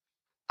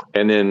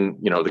 And then,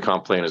 the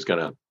comp plan is going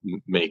to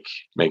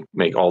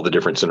make all the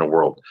difference in the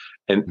world.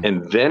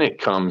 And then it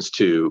comes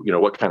to,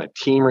 what kind of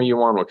team are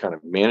you on? What kind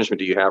of management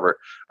do you have? Or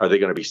are they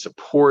going to be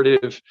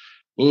supportive?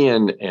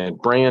 Ian and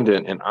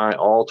Brandon and I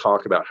all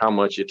talk about how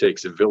much it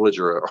takes a village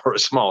or a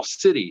small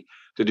city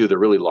to do the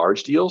really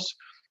large deals.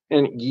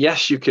 And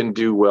yes, you can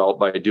do well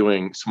by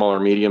doing small or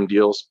medium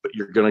deals, but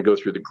you're going to go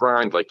through the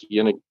grind like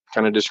Ian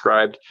kind of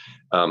described.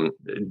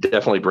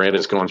 Definitely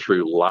Brandon's gone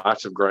through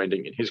lots of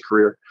grinding in his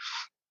career.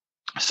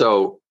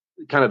 So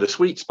kind of the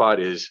sweet spot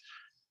is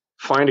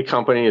find a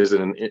company it's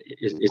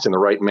in the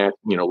right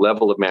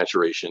level of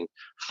maturation.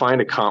 Find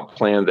a comp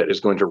plan that is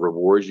going to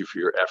reward you for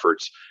your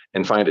efforts,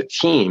 and find a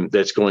team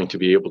that's going to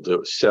be able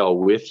to sell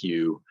with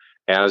you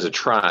as a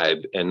tribe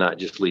and not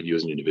just leave you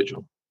as an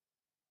individual.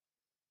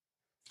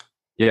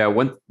 Yeah,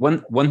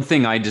 one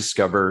thing I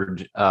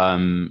discovered,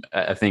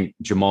 I think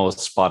Jamal is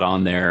spot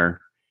on there.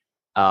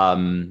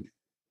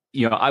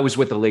 I was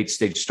with a late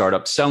stage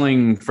startup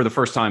selling for the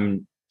first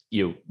time,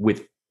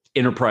 with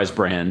enterprise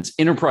brands.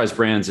 Enterprise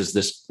brands, as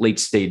this late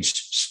stage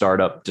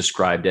startup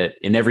described it,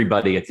 and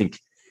everybody, I think,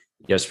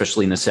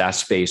 especially in the SaaS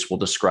space, will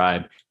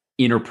describe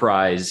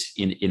enterprise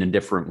in a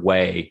different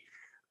way.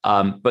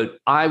 But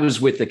I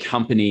was with a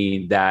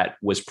company that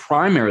was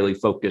primarily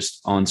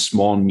focused on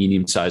small and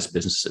medium-sized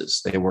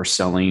businesses. They were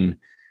selling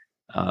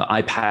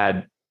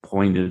iPad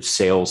point of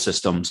sale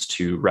systems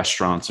to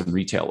restaurants and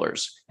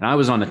retailers. And I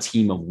was on a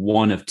team of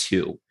one of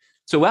two.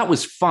 So that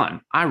was fun.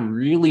 I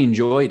really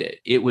enjoyed it.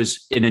 It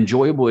was an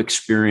enjoyable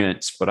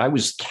experience, but I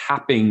was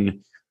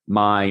capping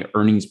my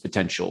earnings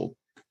potential.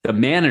 The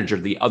manager,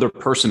 the other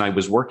person I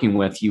was working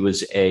with, he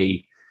was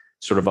a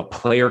sort of a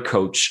player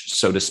coach,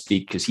 so to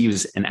speak, because he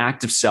was an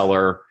active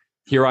seller.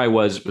 Here I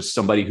was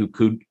somebody who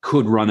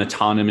could run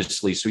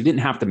autonomously. So he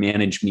didn't have to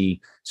manage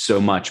me so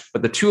much.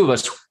 But the two of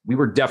us, we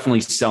were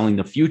definitely selling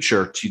the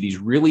future to these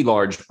really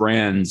large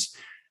brands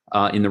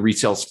in the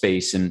retail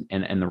space and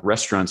the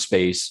restaurant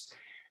space.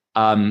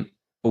 But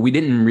we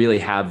didn't really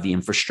have the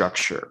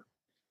infrastructure.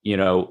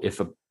 If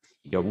a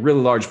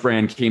really large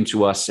brand came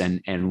to us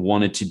and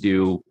wanted to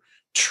do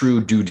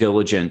true due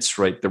diligence,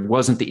 right, there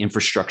wasn't the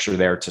infrastructure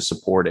there to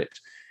support it.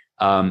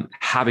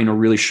 Having a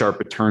really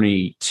sharp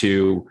attorney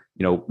to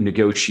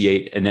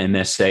negotiate an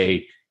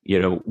MSA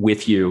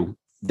with you,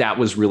 that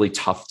was really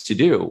tough to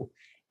do.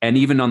 And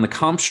even on the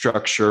comp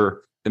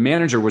structure, the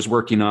manager was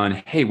working on,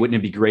 hey, wouldn't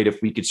it be great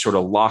if we could sort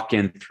of lock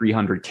in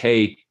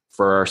 $300K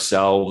for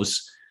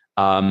ourselves?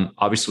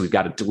 Obviously, we've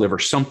got to deliver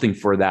something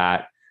for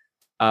that.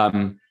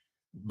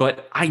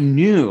 But I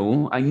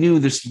knew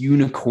this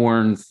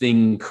unicorn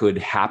thing could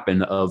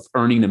happen of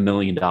earning $1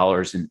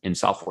 million in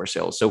software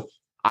sales. So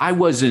I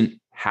wasn't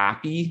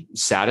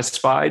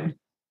satisfied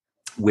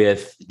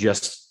with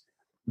just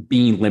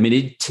being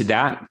limited to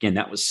that. Again,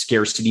 that was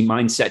scarcity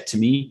mindset to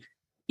me,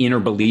 inner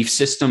belief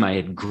system. I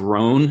had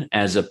grown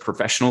as a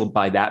professional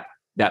by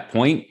that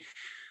point.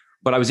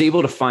 But I was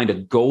able to find a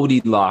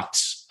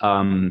Goldilocks,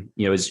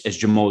 as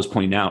Jamal was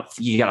pointing out,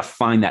 you got to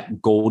find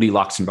that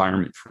Goldilocks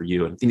environment for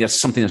you. And I think that's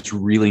something that's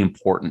really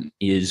important,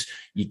 is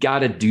you got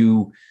to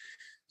do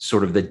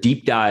sort of the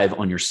deep dive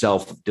on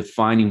yourself,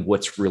 defining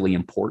what's really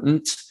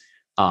important,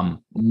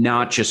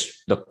 not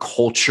just the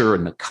culture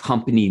and the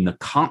company and the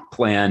comp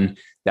plan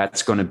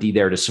that's going to be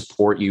there to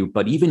support you,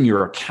 but even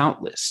your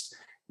account list,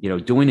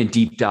 doing a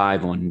deep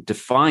dive on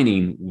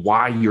defining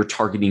why you're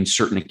targeting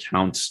certain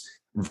accounts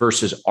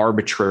versus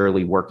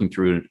arbitrarily working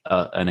through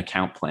an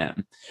account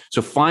plan.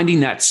 So finding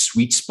that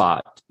sweet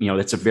spot,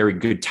 that's a very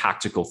good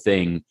tactical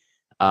thing.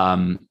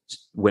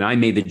 When I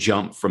made the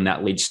jump from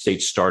that late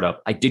stage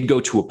startup, I did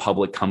go to a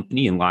public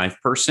company in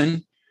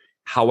LivePerson.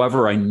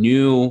 However, I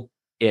knew,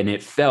 and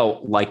it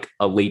felt like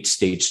a late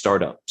stage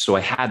startup. So I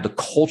had the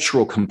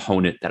cultural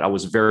component that I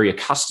was very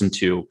accustomed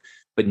to,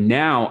 but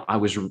now I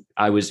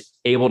was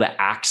able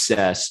to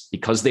access,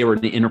 because they were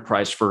an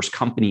enterprise first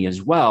company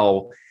as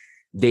well,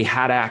 they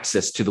had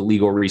access to the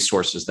legal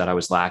resources that I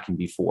was lacking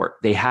before.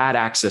 They had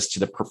access to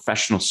the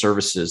professional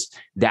services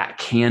that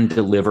can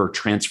deliver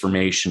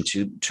transformation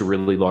to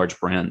really large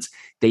brands.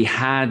 They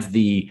had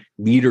the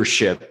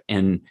leadership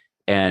and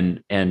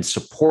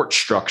support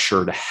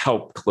structure to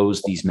help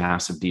close these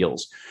massive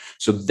deals.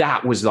 So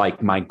that was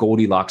like my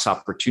Goldilocks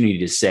opportunity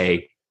to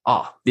say,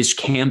 this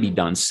can be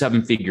done.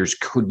 7 figures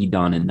could be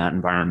done in that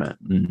environment.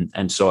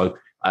 And so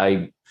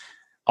I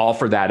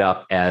offer that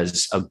up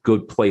as a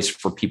good place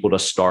for people to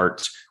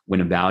start when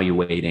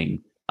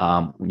evaluating,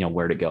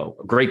 where to go.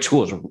 A great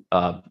tool is,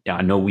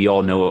 I know we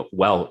all know it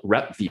well,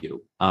 RepView,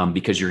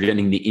 because you're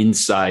getting the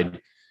inside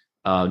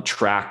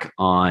track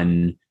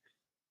on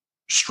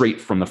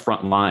straight from the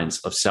front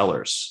lines of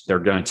sellers. They're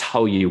going to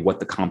tell you what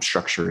the comp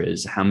structure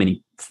is, how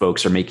many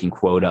folks are making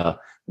quota,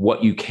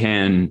 what you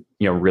can,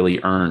 really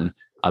earn.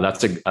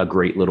 That's a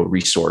great little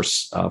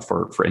resource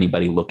for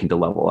anybody looking to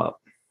level up.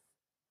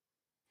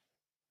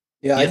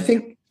 Yeah, I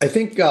think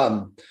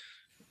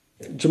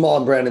Jamal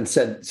and Brandon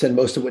said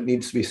most of what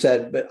needs to be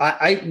said. But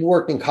I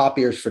worked in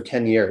copiers for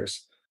 10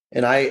 years,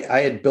 and I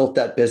had built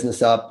that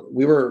business up.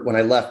 We were, when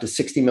I left, a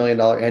 $60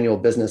 million annual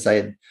business. I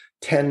had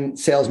 10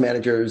 sales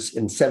managers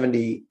and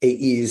 70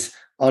 AEs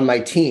on my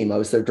team. I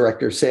was their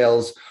director of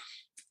sales,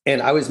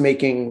 and I was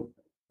running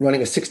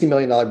a $60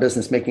 million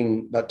business,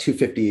 making about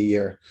 $250 a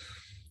year.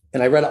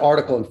 And I read an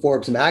article in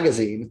Forbes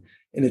magazine,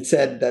 and it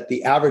said that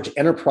the average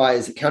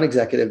enterprise account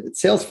executive at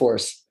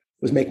Salesforce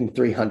was making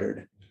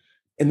 $300.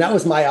 And that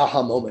was my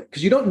aha moment,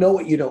 because you don't know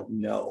what you don't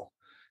know.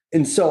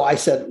 And so I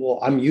said, well,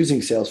 I'm using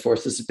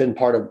Salesforce. This has been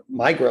part of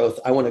my growth.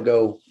 I want to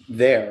go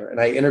there.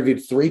 And I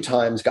interviewed 3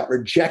 times, got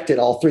rejected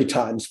all 3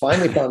 times,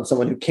 finally found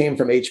someone who came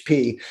from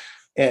HP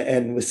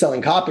and was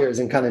selling copiers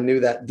and kind of knew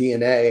that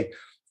DNA.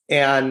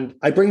 And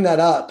I bring that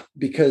up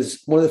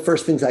because one of the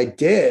first things I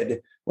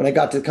did when I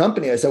got to the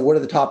company, I said, what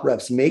are the top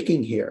reps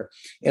making here?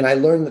 And I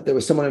learned that there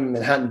was someone in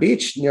Manhattan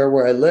Beach near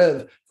where I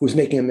live who was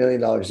making $1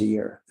 million a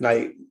year. And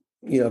I,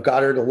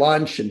 got her to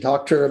lunch and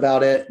talked to her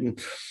about it. And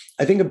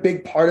I think a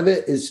big part of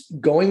it is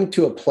going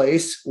to a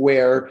place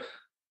where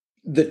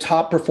the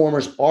top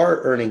performers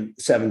are earning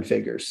 7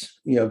 figures,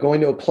 going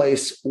to a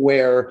place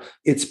where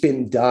it's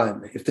been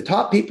done. If the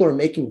top people are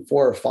making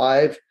 4 or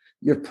 5,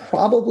 you're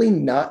probably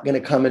not going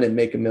to come in and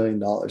make $1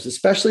 million,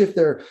 especially if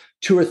they're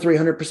 200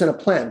 or 300% of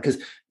plan. Because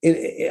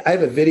I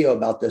have a video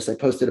about this I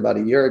posted about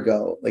a year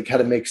ago, like how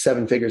to make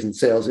 7 figures in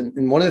sales.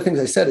 And one of the things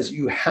I said is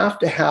you have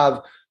to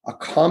have a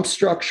comp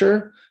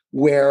structure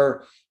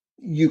where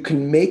you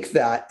can make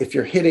that if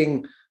you're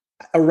hitting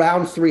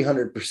around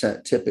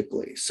 300%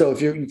 typically. So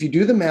if you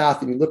do the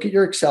math and you look at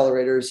your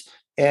accelerators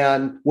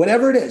and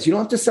whatever it is, you don't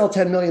have to sell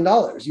 $10 million.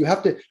 You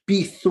have to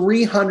be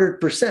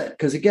 300%.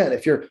 Because again,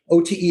 if your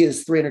OTE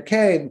is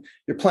 300K and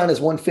your plan is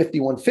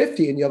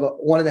 150, and you have a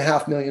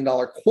 $1.5 million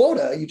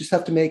quota, you just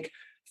have to make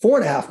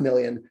 $4.5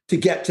 million to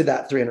get to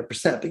that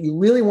 300%. But you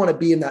really want to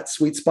be in that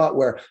sweet spot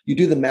where you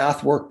do the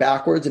math, work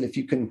backwards. And if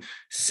you can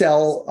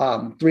sell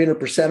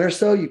 300% or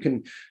so, you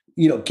can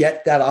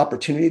get that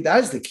opportunity.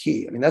 That is the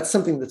key. I mean, that's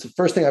the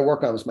first thing I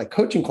work on with my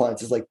coaching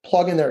clients is like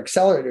plug in their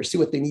accelerator, see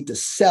what they need to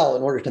sell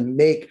in order to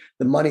make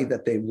the money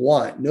that they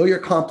want. Know your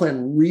comp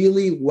plan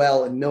really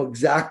well and know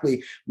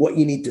exactly what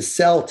you need to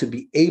sell to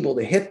be able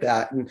to hit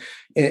that.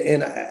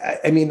 And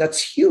I mean,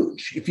 that's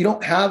huge. If you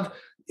don't have,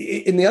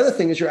 and the other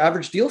thing is your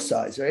average deal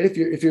size, right? If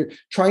you're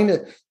trying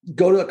to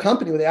go to a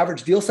company where the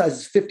average deal size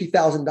is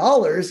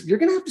 $50,000, you're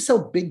going to have to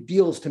sell big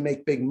deals to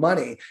make big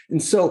money.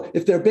 And so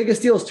if their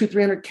biggest deal is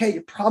 200-300K,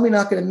 you're probably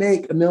not going to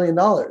make $1 million,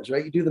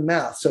 right? You do the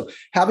math. So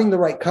having the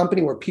right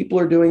company where people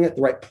are doing it,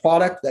 the right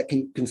product that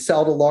can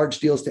sell to large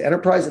deals to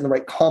enterprise, and the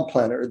right comp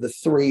plan are the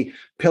 3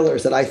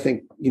 pillars that I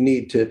think you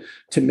need to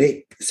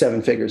make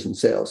 7 figures in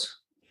sales.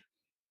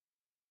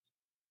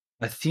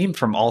 A theme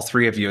from all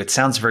 3 of you, it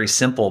sounds very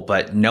simple,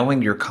 but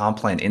knowing your comp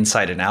plan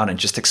inside and out and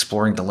just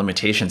exploring the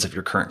limitations of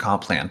your current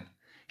comp plan.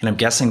 And I'm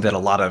guessing that a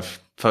lot of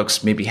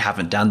folks maybe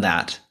haven't done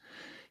that.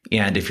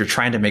 And if you're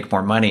trying to make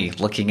more money,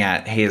 looking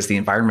at, hey, is the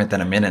environment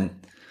that I'm in and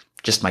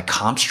just my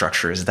comp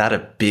structure, is that a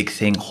big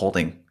thing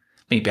holding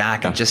me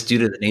back? And just due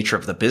to the nature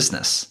of the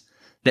business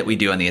that we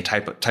do on the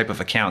type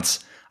of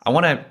accounts. I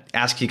want to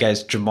ask you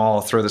guys, Jamal,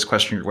 I'll throw this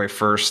question your way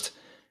first.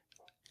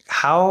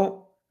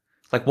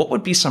 What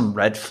would be some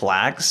red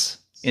flags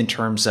in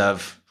terms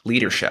of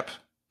leadership,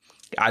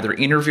 either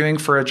interviewing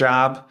for a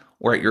job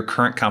or at your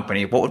current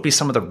company? What would be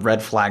some of the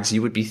red flags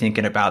you would be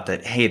thinking about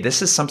that, hey,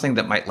 this is something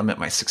that might limit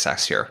my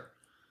success here?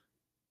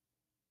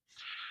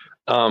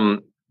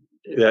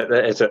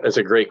 That's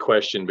a great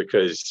question,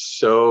 because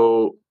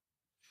so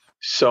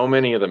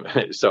many of them.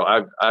 So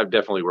I've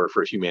definitely worked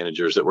for a few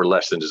managers that were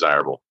less than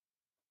desirable,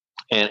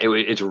 and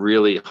it's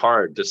really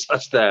hard to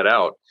suss that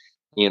out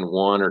in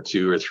 1 or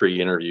 2 or 3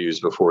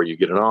 interviews before you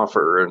get an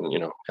offer, and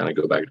kind of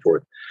go back and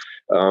forth.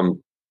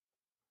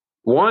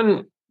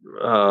 One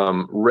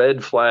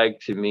red flag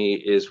to me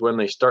is when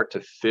they start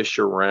to fish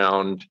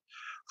around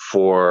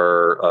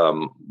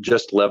for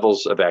just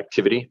levels of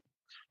activity.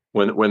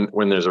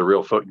 When there's a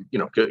real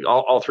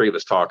all 3 of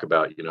us talk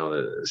about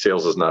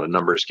sales is not a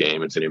numbers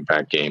game, it's an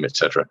impact game,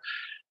 etc.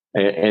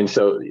 And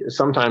so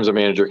sometimes a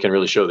manager can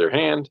really show their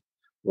hand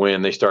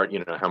when they start,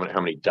 how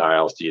many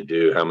dials do you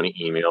do? How many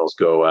emails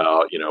go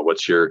out?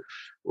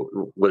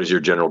 What does your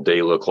general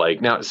day look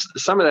like? Now,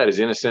 some of that is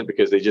innocent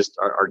because they just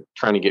are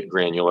trying to get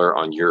granular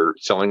on your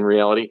selling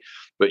reality,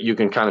 but you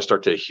can kind of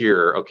start to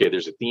hear, okay,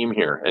 there's a theme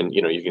here. And,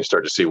 you can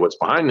start to see what's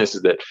behind this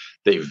is that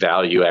they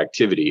value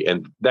activity,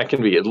 and that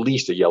can be at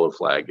least a yellow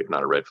flag, if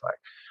not a red flag.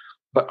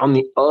 But on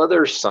the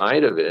other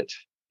side of it,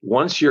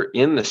 once you're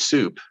in the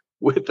soup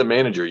with the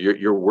manager,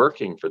 you're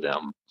working for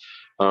them.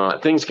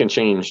 Things can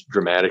change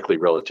dramatically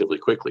relatively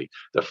quickly.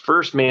 The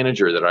first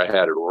manager that I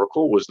had at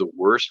Oracle was the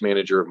worst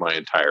manager of my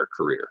entire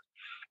career.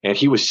 And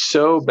he was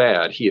so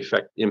bad, he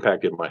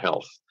impacted my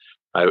health.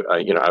 I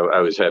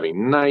was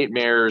having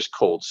nightmares,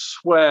 cold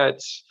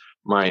sweats.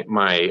 My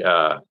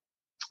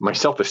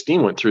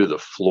self-esteem went through the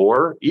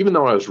floor, even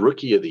though I was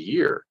rookie of the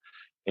year.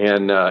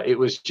 And it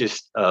was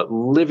just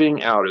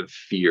living out of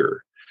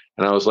fear.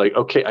 And I was like,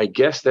 okay, I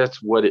guess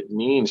that's what it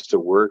means to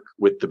work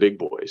with the big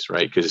boys,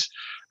 right? Because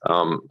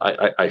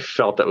I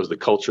felt that was the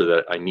culture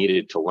that I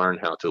needed to learn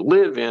how to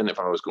live in if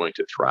I was going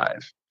to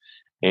thrive.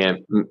 And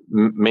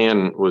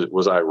man,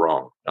 was I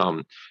wrong.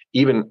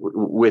 Even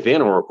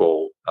within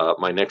Oracle,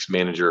 my next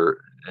manager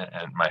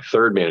and my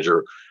third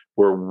manager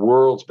were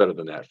worlds better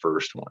than that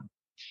first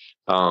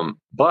one.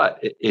 But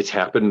it's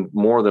happened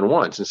more than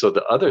once. And so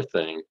the other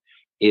thing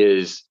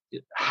is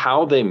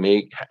how they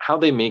make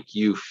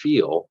you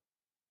feel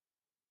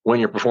when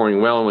you're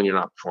performing well and when you're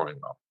not performing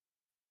well.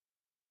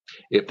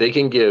 If they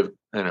can give,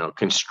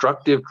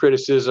 constructive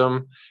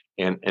criticism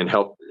and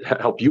help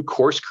you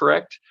course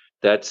correct,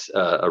 that's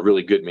a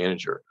really good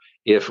manager.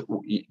 If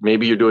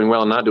maybe you're doing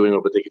well and not doing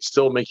well, but they could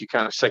still make you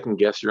kind of second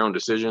guess your own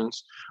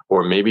decisions,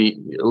 or maybe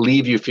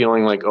leave you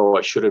feeling like, oh,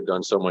 I should have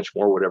done so much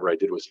more. Whatever I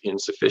did was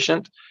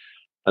insufficient.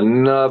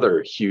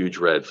 Another huge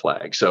red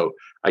flag. So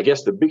I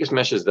guess the biggest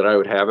message that I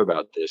would have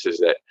about this is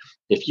that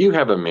if you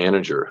have a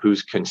manager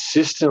who's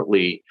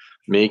consistently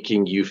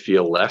making you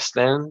feel less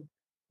than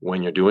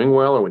when you're doing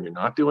well or when you're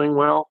not doing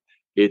well,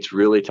 it's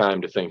really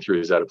time to think through,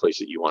 is that a place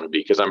that you want to be?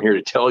 Because I'm here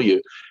to tell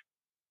you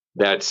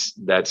that's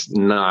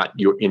not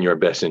in your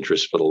best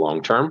interest for the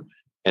long term.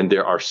 And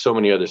there are so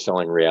many other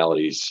selling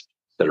realities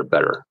that are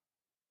better.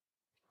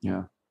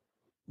 Yeah.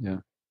 Yeah.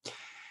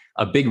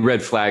 A big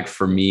red flag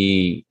for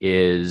me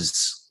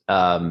is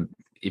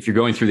if you're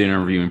going through the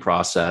interviewing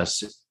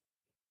process,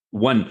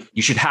 one,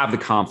 you should have the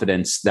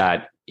confidence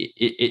that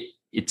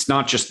it's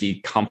not just the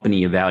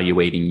company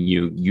evaluating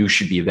you. You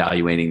should be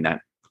evaluating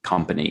that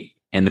company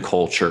and the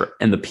culture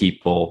and the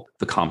people,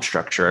 the comp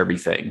structure,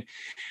 everything.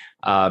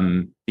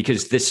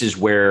 Because this is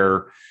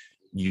where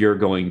you're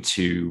going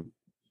to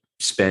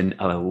spend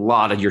a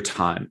lot of your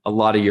time, a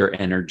lot of your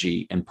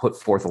energy, and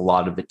put forth a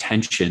lot of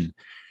attention.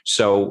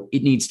 So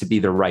it needs to be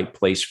the right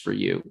place for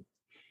you.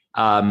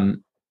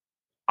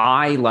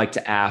 I like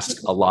to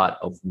ask a lot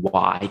of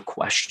why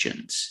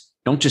questions.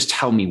 Don't just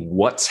tell me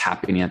what's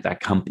happening at that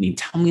company.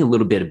 Tell me a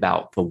little bit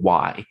about the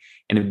why.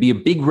 And it'd be a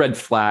big red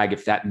flag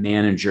if that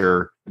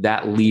manager,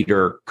 that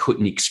leader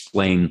couldn't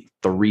explain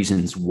the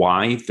reasons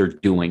why they're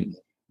doing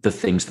the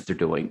things that they're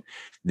doing.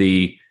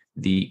 The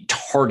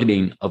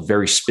targeting of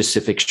very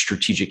specific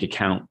strategic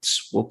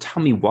accounts. Well,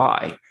 tell me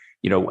why.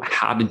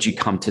 How did you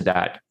come to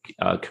that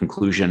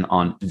conclusion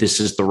on this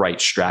is the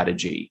right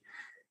strategy?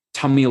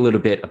 Tell me a little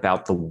bit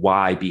about the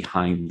why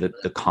behind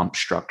the comp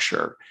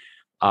structure.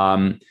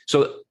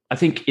 So I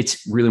think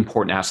it's really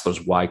important to ask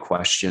those why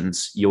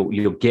questions.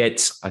 You'll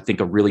get, I think,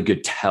 a really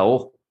good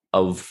tell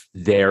of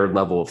their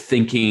level of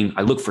thinking.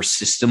 I look for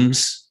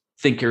systems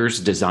thinkers,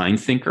 design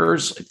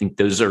thinkers. I think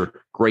those are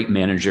great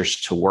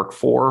managers to work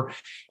for,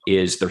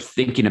 is they're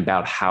thinking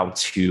about how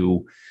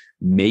to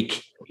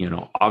make,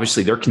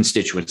 obviously their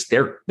constituents,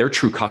 their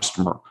true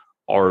customer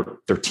are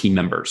their team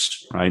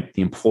members, right?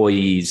 The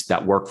employees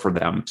that work for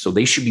them. So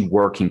they should be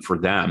working for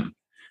them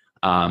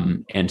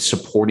and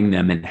supporting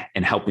them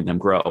and helping them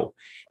grow.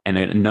 And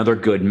another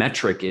good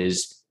metric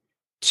is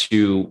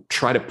to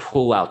try to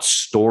pull out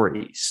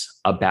stories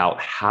about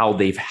how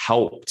they've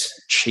helped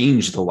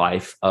change the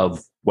life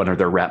of one of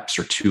their reps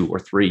or two or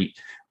three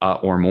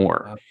or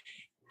more.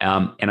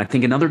 And I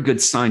think another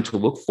good sign to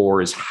look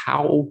for is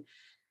how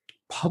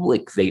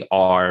public they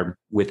are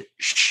with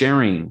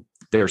sharing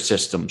their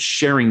systems,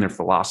 sharing their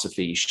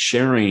philosophy,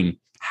 sharing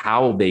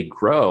how they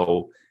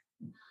grow.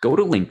 Go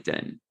to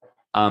LinkedIn.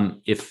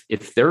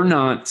 If they're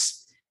not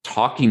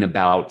talking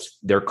about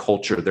their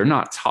culture, they're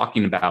not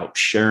talking about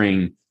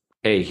sharing,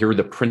 hey, here are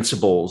the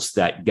principles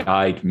that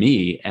guide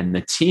me and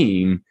the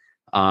team.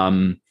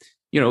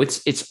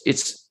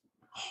 It's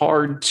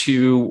hard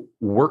to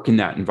work in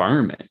that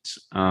environment.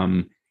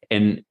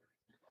 And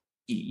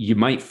you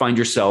might find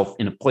yourself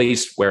in a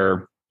place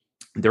where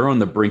they're on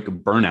the brink of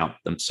burnout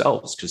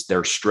themselves because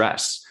they're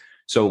stressed.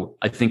 So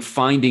I think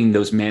finding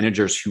those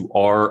managers who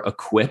are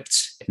equipped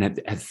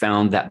and have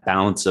found that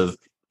balance of,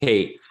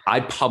 hey,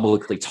 I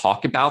publicly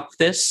talk about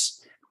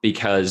this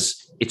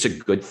because it's a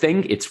good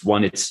thing.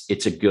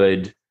 It's a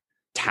good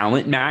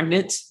talent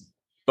magnet,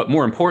 but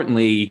more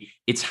importantly,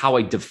 it's how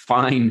I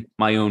define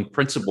my own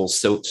principles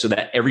so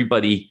that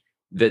everybody,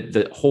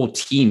 the whole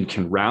team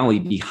can rally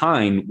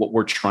behind what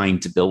we're trying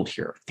to build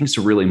here. I think it's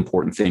a really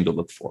important thing to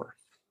look for.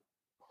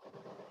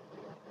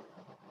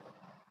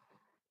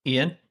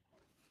 Ian?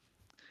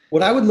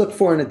 What I would look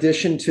for in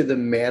addition to the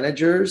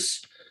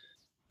managers,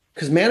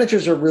 because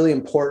managers are really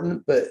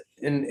important, but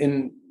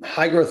in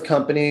high growth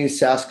companies,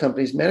 SaaS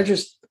companies,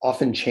 managers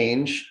often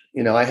change.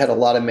 I had a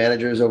lot of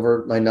managers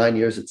over my 9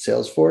 years at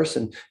Salesforce,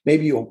 and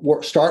maybe you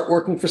start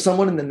working for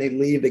someone and then they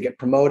leave, they get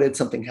promoted,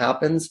 something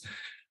happens.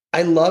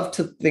 I love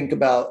to think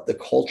about the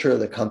culture of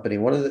the company.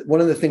 One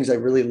of the things I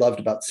really loved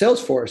about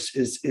Salesforce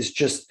is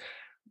just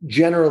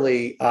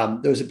generally there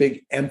was a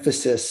big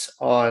emphasis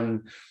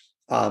on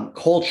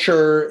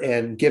culture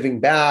and giving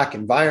back,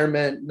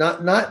 environment,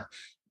 not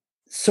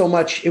so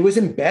much. It was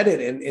embedded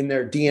in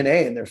their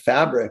DNA and their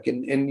fabric.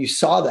 And you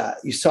saw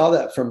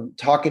that from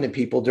talking to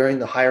people during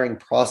the hiring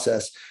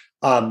process.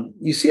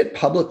 You see it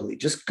publicly.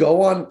 Just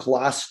go on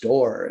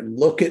Glassdoor and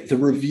look at the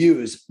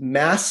reviews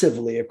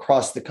massively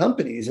across the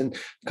companies, and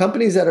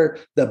companies that are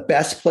the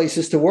best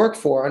places to work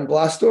for on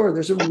Glassdoor.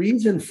 There's a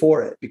reason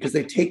for it, because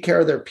they take care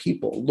of their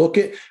people. Look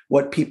at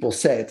what people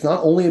say. It's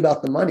not only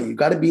about the money. You've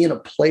got to be in a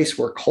place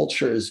where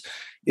culture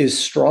is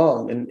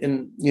strong.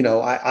 And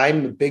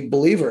I'm a big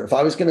believer. If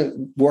I was going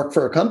to work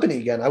for a company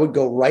again, I would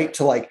go right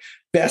to like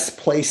best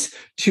place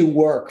to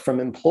work from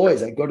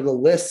employees. I go to the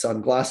lists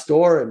on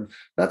Glassdoor, and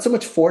not so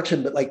much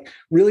Fortune, but like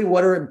really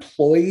what are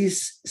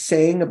employees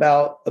saying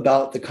about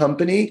the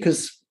company?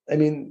 Because I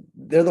mean,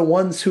 they're the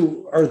ones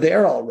who are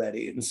there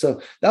already. And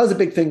so that was a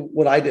big thing.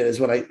 What I did is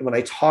when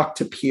I talk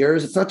to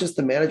peers, it's not just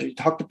the manager, you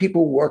talk to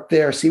people who work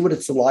there, see what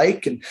it's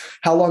like and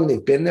how long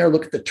they've been there,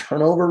 look at the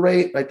turnover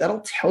rate, right?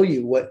 That'll tell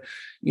you what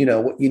you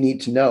need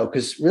to know.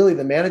 Because really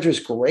the manager is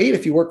great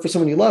if you work for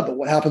someone you love, but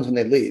what happens when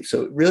they leave?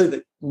 So really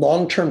the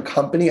long-term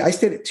company, I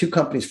stayed at 2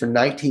 companies for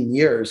 19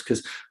 years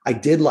because I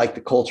did like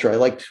the culture. I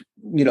liked,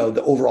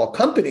 the overall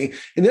company.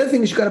 And the other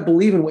thing is you got to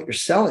believe in what you're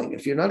selling.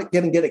 If you're not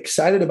going to get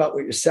excited about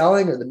what you're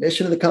selling or the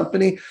mission of the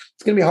company,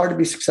 it's going to be hard to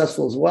be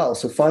successful as well.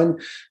 So find,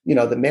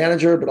 the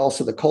manager, but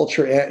also the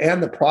culture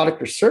and the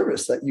product or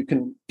service that you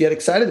can get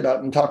excited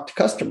about and talk to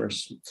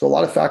customers. So a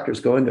lot of factors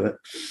go into it.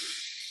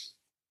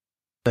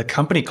 The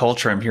company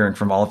culture I'm hearing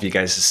from all of you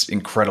guys is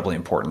incredibly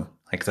important.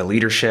 Like the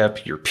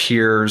leadership, your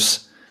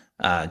peers,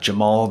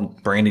 Jamal,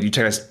 Brandon, you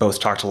guys both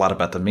talked a lot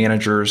about the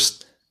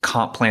managers,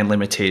 comp plan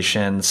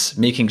limitations,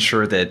 making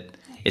sure that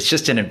it's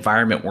just an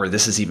environment where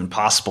this is even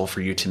possible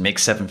for you to make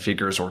 7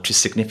 figures or to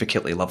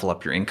significantly level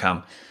up your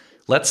income.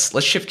 Let's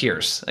shift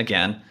gears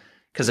again,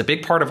 because a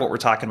big part of what we're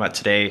talking about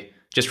today,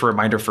 just a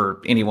reminder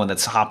for anyone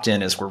that's hopped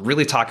in, is we're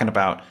really talking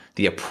about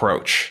the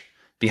approach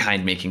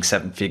behind making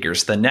 7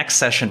 figures. The next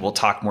session, we'll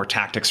talk more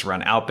tactics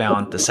around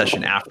outbound. The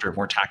session after,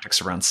 more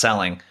tactics around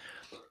selling.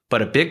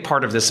 But a big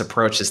part of this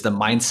approach is the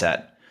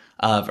mindset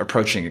of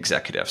approaching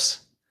executives.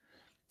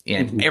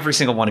 And every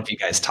single one of you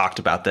guys talked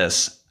about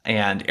this,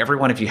 and every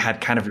one of you had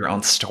kind of your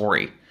own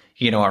story,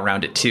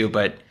 around it too.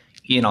 But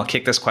Ian, I'll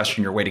kick this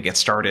question your way to get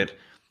started.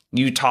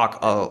 You talk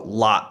a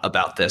lot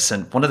about this.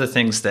 And one of the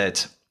things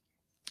that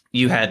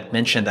you had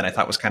mentioned that I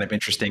thought was kind of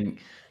interesting,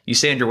 you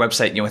say on your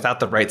website,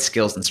 without the right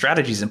skills and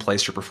strategies in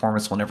place, your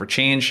performance will never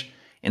change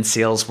and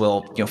sales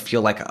will,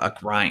 feel like a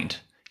grind.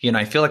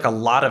 I feel like a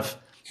lot of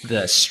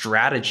the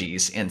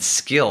strategies and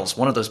skills,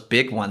 one of those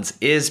big ones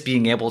is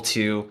being able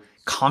to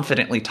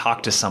confidently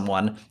talk to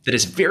someone that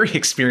is very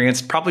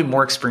experienced, probably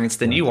more experienced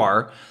than you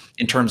are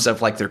in terms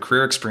of like their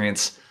career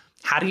experience.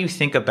 How do you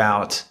think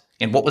about,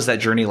 and what was that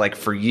journey like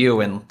for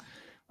you? And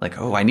like,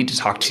 I need to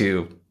talk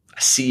to a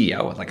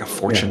CEO, like a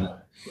Fortune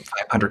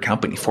 500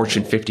 company,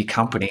 Fortune 50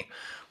 company.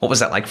 What was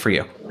that like for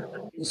you?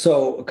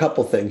 So a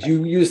couple things.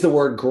 You used the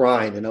word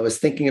grind, and I was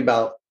thinking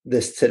about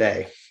this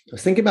today. I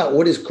was thinking about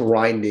what is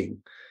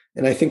grinding.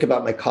 And I think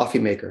about my coffee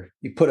maker.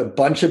 You put a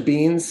bunch of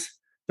beans,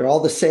 they're all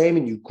the same,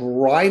 and you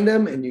grind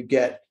them and you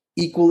get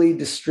equally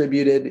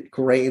distributed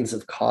grains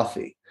of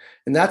coffee.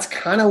 And that's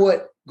kind of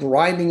what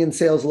grinding in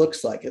sales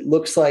looks like. It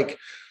looks like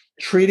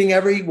treating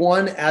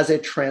everyone as a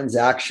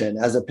transaction,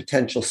 as a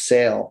potential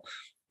sale.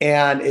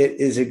 And it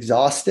is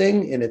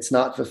exhausting and it's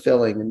not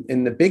fulfilling.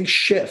 And the big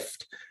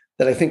shift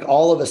that I think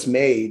all of us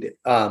made,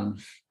 at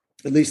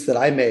least that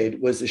I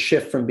made, was a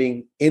shift from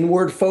being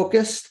inward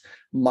focused,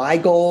 my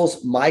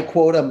goals, my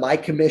quota, my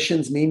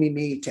commissions,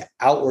 me, to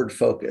outward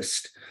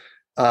focused.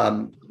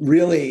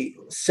 Really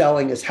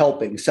selling is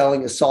helping.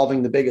 Selling is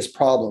solving the biggest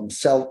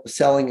problems.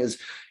 Selling is,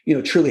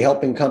 truly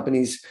helping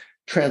companies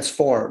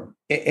transform.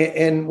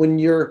 And when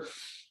you're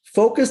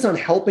focused on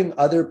helping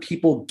other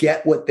people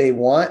get what they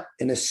want,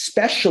 and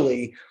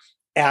especially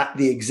at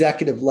the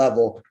executive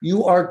level,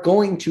 you are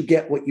going to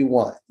get what you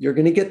want. You're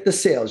going to get the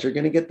sales, you're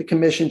going to get the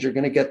commissions, you're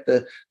going to get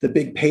the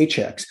big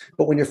paychecks.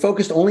 But when you're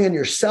focused only on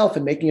yourself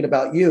and making it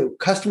about you,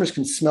 customers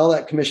can smell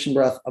that commission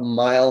breath a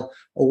mile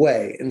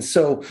away. And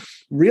so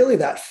really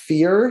that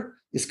fear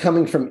is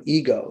coming from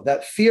ego.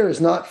 That fear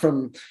is not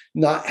from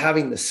not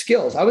having the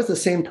skills. I was the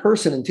same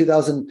person in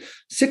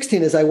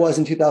 2016 as I was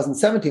in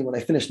 2017 when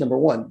I finished number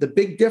 1. The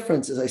big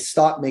difference is I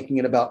stopped making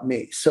it about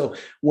me. So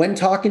when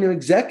talking to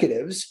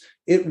executives,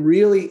 it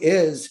really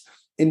is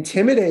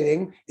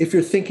intimidating if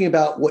you're thinking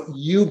about what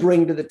you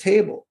bring to the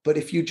table. But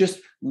if you just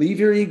leave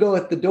your ego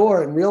at the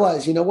door and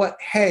realize, you know what,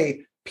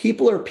 hey,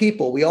 people are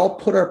people. We all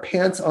put our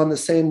pants on the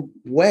same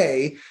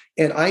way.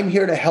 And I'm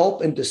here to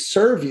help and to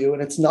serve you.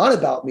 And it's not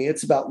about me.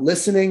 It's about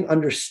listening,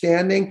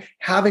 understanding,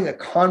 having a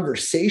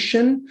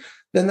conversation.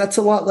 Then that's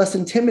a lot less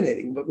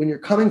intimidating. But when you're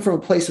coming from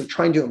a place of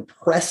trying to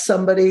impress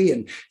somebody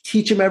and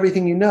teach them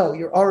everything you know,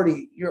 you're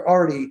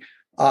already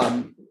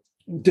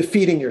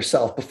defeating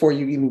yourself before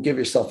you even give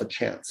yourself a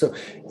chance. So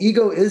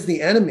ego is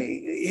the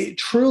enemy.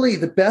 Truly,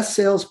 the best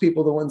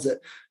salespeople, the ones that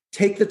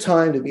take the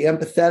time to be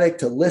empathetic,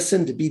 to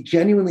listen, to be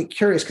genuinely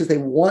curious because they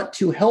want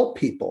to help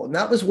people. And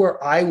that was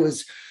where I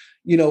was,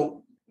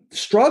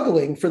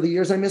 struggling for the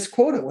years I missed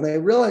quota, when I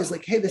realized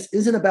like, hey, this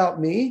isn't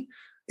about me.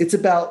 It's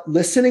about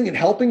listening and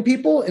helping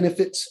people. And if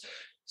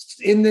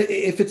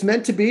it's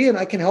meant to be and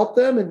I can help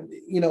them and,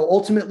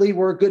 ultimately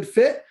we're a good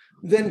fit,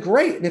 then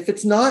great. And if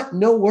it's not,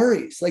 no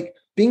worries. Like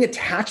being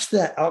attached to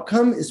that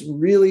outcome is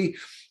really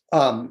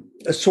a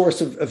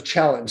source of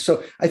challenge.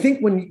 So I think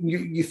when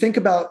you think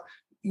about,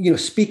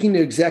 speaking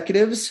to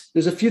executives,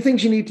 there's a few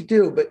things you need to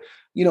do, but,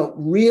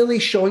 really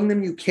showing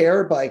them you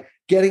care by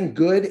getting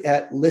good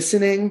at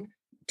listening,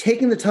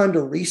 taking the time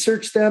to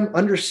research them,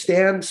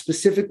 understand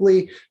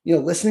specifically,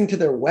 listening to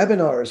their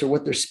webinars or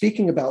what they're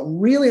speaking about,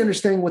 really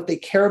understanding what they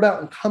care about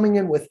and coming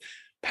in with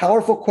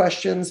powerful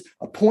questions,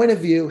 a point of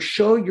view,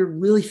 show you're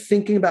really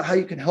thinking about how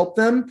you can help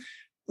them.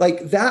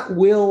 Like that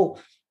will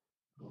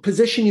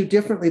position you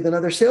differently than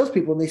other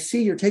salespeople. And they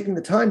see you're taking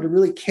the time to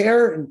really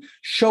care and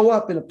show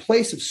up in a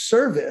place of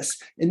service,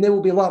 and they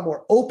will be a lot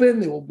more open.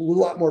 They will be a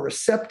lot more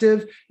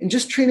receptive, and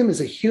just treat them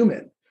as a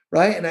human.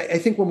 Right. And I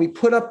think when we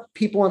put up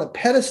people on a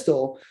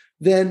pedestal,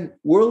 then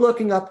we're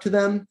looking up to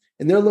them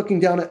and they're looking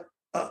down at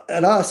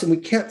us, and we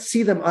can't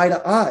see them eye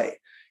to eye.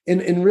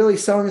 And really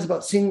selling is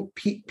about seeing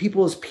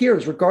people as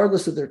peers,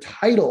 regardless of their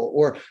title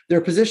or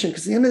their position.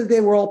 Because at the end of the day,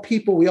 we're all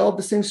people. We all have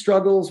the same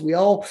struggles.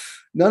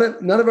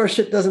 None of our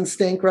shit doesn't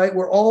stink, right?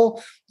 We're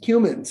all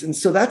humans. And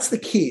so that's the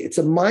key. It's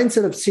a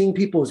mindset of seeing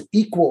people as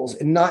equals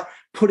and not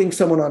putting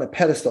someone on a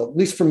pedestal. At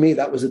least for me,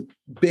 that was a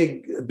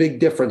big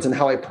difference in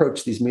how I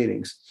approach these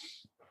meetings.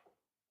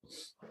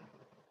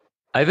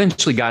 I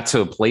eventually got to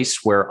a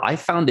place where I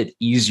found it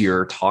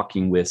easier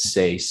talking with,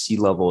 say,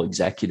 C-level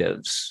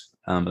executives.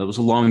 It was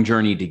a long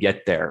journey to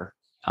get there.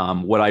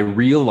 What I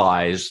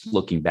realized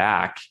looking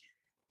back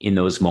in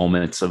those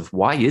moments of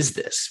why is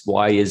this?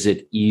 Why is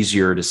it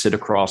easier to sit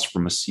across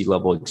from a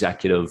C-level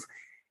executive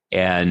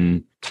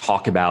and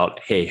talk about,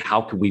 hey,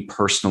 how can we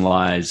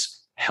personalize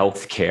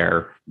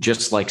healthcare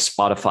just like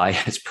Spotify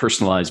has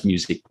personalized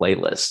music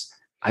playlists?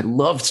 I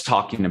loved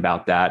talking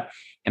about that.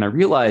 And I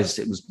realized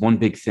it was one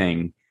big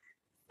thing.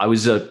 I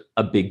was a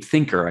big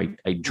thinker.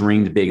 I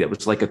dreamed big. That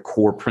was like a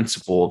core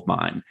principle of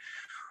mine.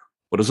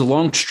 But it was a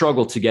long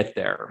struggle to get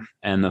there.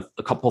 And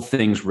a couple of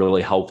things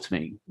really helped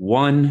me.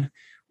 One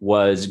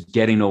was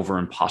getting over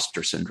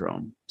imposter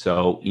syndrome.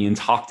 So Ian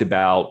talked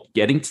about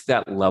getting to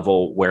that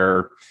level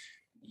where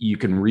you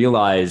can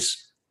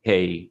realize,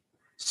 hey,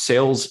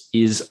 sales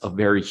is a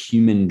very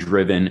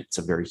human-driven, it's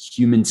a very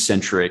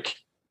human-centric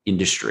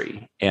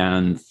industry.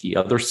 And the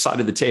other side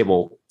of the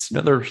table, it's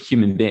another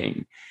human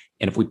being.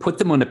 And if we put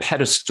them on a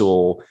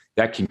pedestal,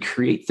 that can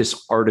create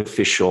this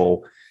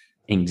artificial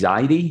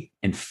anxiety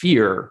and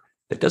fear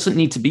that doesn't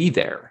need to be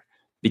there,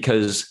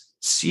 because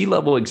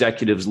C-level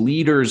executives,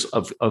 leaders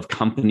of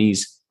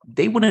companies,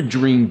 they want to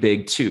dream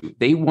big too.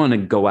 They want to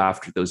go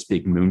after those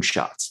big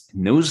moonshots.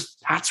 And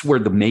that's where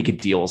the mega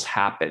deals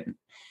happen.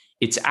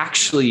 It's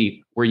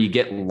actually where you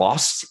get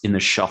lost in the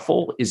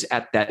shuffle is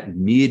at that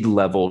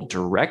mid-level,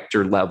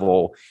 director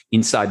level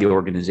inside the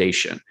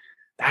organization.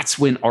 That's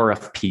when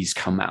RFPs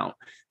come out.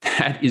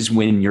 That is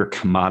when you're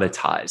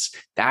commoditized.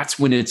 That's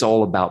when it's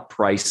all about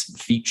price,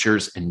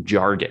 features, and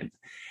jargon.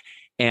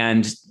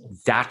 And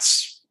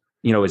that's,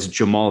 as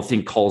Jamal, I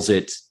think, calls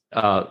it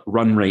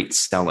run rate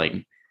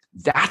selling.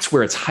 That's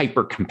where it's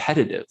hyper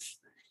competitive.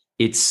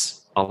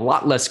 It's a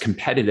lot less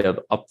competitive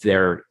up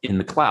there in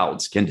the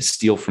clouds. Again, to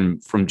steal from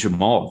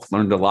Jamal, I've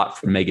learned a lot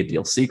from Mega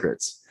Deal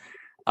Secrets.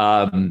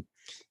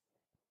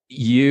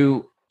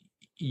 You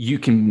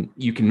can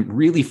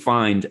really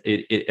find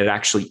it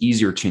actually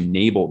easier to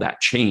enable that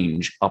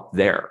change up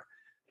there,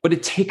 but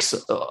it takes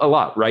a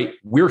lot, right?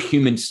 We're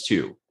humans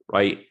too,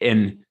 right?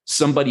 And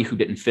somebody who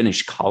didn't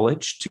finish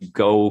college to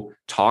go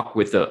talk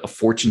with a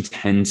Fortune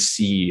 10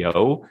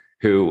 CEO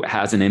who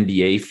has an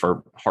MBA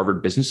for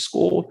Harvard Business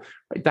School,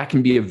 right? That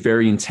can be a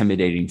very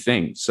intimidating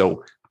thing.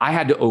 So I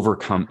had to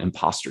overcome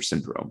imposter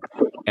syndrome.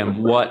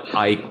 And what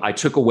I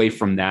took away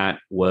from that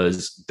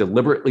was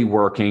deliberately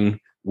working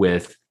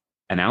with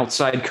an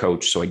outside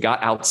coach. So I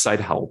got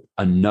outside help.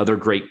 Another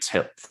great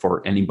tip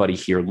for anybody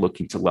here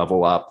looking to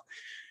level up.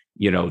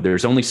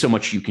 There's only so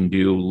much you can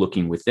do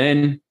looking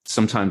within.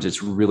 Sometimes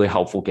it's really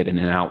helpful getting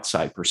an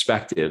outside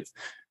perspective.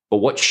 But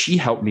what she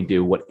helped me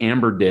do, what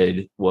Amber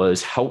did,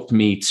 was helped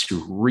me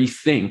to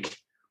rethink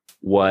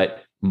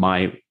what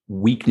my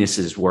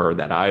weaknesses were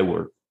that I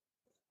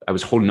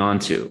was holding on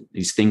to,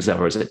 these things that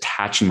I was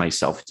attaching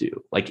myself to,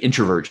 like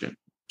introversion.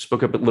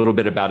 Spoke up a little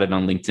bit about it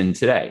on LinkedIn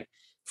today.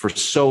 For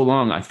so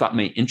long, I thought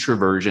my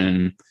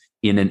introversion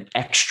in an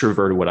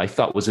extroverted, what I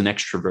thought was an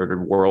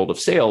extroverted world of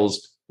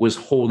sales, was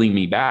holding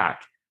me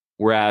back.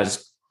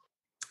 Whereas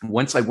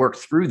once I worked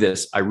through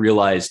this, I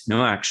realized,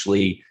 no,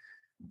 actually,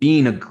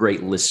 being a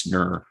great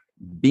listener,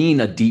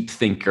 being a deep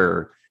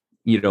thinker,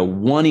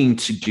 wanting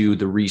to do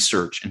the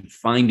research and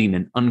finding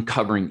and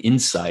uncovering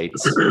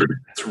insights,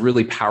 it's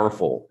really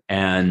powerful.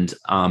 And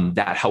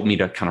that helped me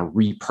to kind of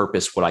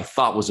repurpose what I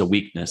thought was a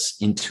weakness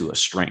into a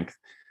strength.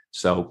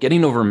 So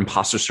getting over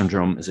imposter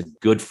syndrome is a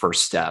good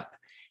first step.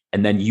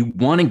 And then you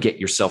want to get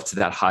yourself to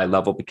that high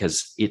level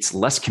because it's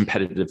less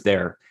competitive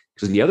there.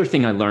 Because the other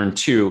thing I learned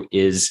too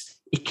is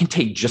it can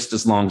take just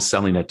as long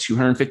selling a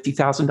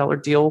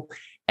 $250,000 deal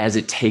as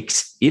it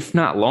takes, if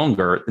not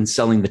longer, than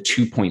selling the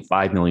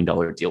 $2.5 million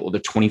deal or the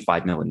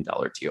 $25 million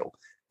deal.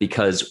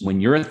 Because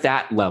when you're at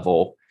that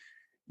level,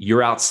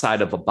 you're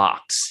outside of a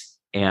box,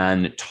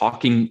 and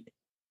talking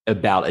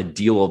about a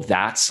deal of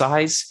that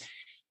size,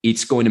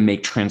 it's going to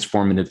make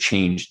transformative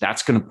change.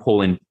 That's going to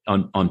pull in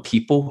on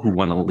people who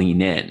want to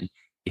lean in.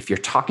 if you're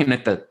talking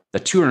at the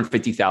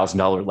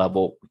 $250,000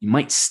 level, you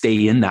might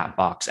stay in that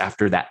box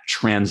after that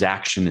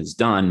transaction is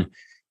done.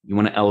 You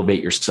want to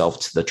elevate yourself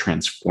to the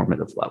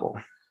transformative level.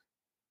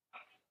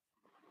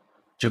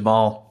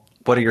 Jamal,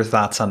 what are your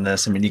thoughts on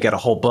this? I mean, you got a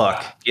whole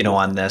book,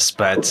 on this,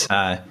 but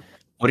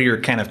what are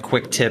your kind of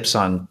quick tips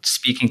on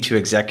speaking to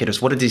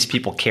executives? What do these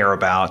people care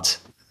about?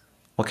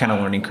 What kind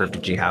of learning curve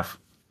did you have?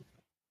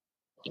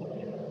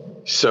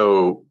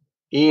 So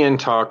Ian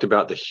talked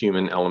about the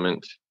human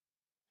element.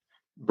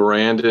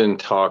 Brandon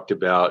talked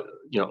about,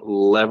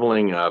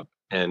 leveling up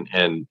and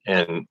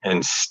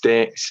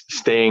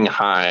staying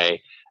high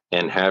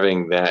and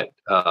having that,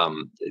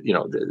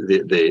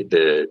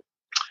 the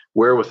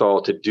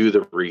wherewithal to do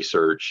the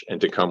research and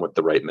to come with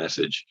the right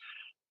message.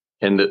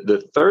 And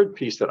the third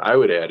piece that I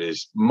would add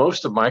is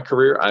most of my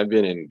career, I've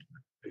been in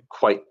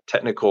quite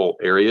technical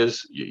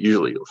areas,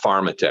 usually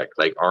pharma tech,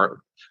 like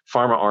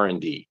pharma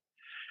R&D.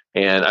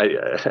 And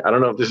I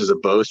don't know if this is a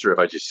boast or if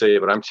I just say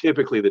it, but I'm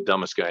typically the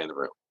dumbest guy in the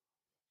room.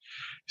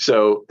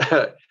 So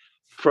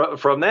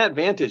from that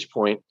vantage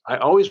point, I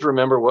always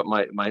remember what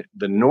I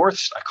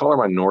call her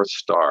my North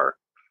Star.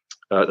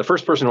 The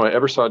first person who I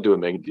ever saw do a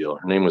mega deal,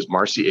 her name was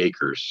Marcy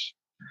Akers.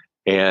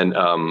 And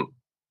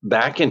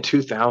back in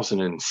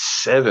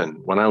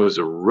 2007, when I was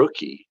a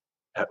rookie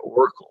at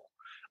Oracle,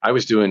 I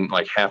was doing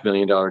like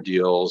 $500,000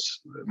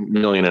 deals, $1.5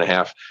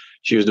 million.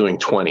 She was doing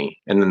 20.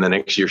 And then the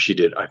next year she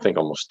did, I think,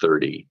 almost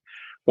 30.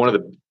 One of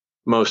the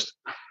most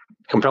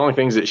compelling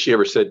things that she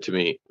ever said to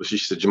me was she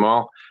said,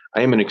 Jamal,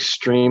 I am an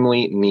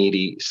extremely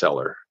needy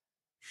seller.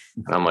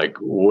 And I'm like,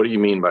 what do you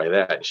mean by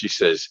that? And she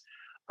says,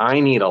 I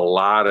need a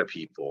lot of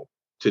people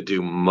to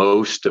do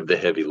most of the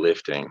heavy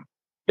lifting,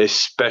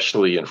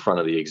 especially in front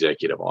of the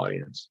executive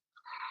audience.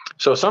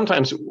 So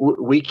sometimes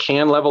we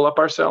can level up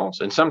ourselves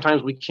and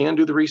sometimes we can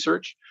do the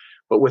research,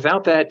 but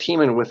without that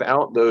team and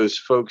without those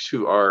folks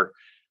who are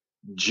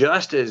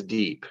just as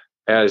deep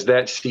as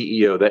that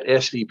CEO, that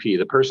SVP,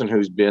 the person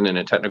who's been in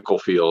a technical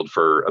field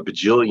for a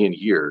bajillion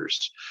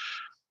years,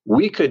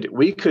 we could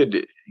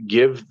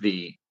give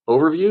the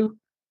overview,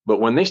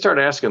 but when they start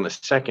asking the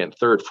second,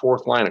 third,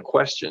 fourth line of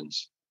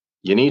questions,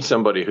 you need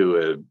somebody who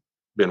had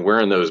been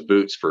wearing those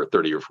boots for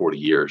 30 or 40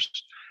 years.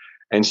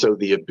 And so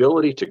the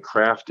ability to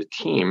craft a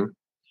team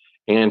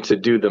and to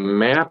do the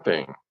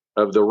mapping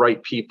of the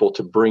right people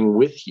to bring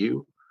with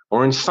you,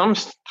 or in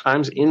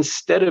sometimes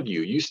instead of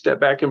you step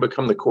back and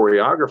become the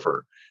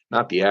choreographer,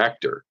 not the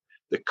actor,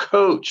 the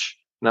coach,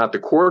 not the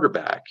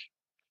quarterback.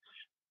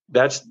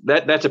 That's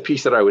a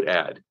piece that I would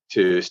add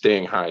to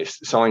staying high,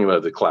 selling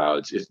above the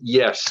clouds. Is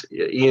yes,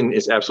 Ian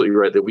is absolutely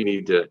right that we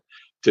need to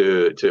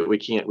we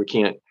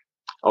can't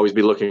always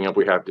be looking up.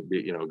 We have to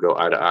be, go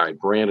eye to eye.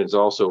 Brandon's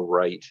also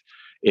right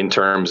in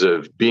terms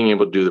of being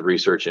able to do the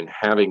research and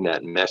having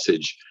that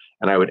message.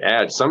 And I would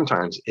add,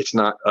 sometimes it's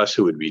not us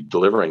who would be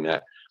delivering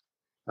that.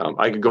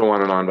 I could go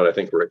on and on, but I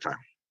think we're at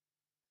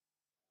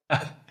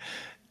time.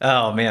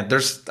 Oh man,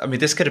 this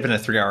could have been a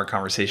 3-hour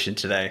conversation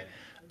today.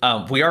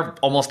 We are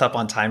almost up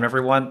on time,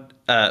 everyone.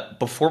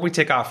 Before we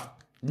take off,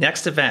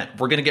 next event,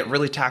 we're going to get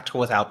really tactical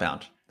with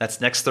Outbound. That's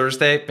next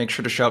Thursday. Make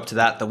sure to show up to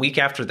that. The week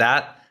after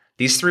that,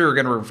 these three are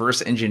going to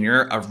reverse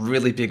engineer a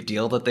really big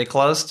deal that they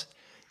closed.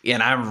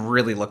 And I'm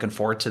really looking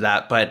forward to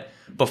that. But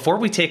before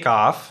we take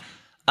off,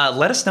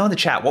 let us know in the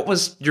chat, what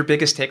was your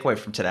biggest takeaway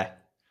from today?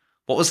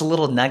 What was a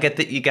little nugget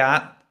that you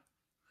got?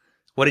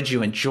 What did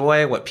you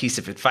enjoy? What piece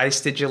of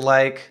advice did you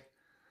like?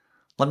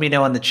 Let me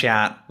know in the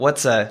chat.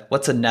 What's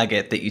a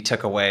nugget that you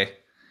took away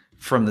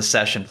from the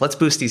session? Let's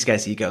boost these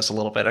guys' egos a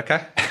little bit,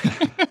 okay?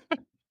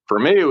 For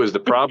me, it was the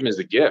problem is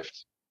the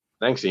gift.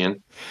 Thanks,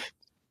 Ian.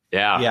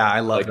 Yeah,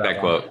 I love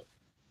that quote.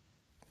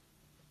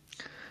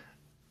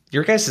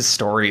 Your guys'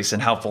 stories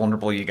and how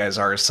vulnerable you guys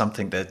are is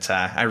something that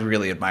I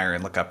really admire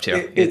and look up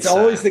to. It's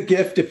always the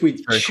gift if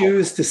we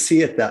choose to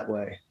see it that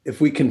way, if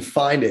we can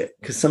find it,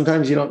 because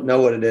sometimes you don't know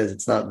what it is.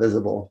 It's not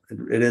visible.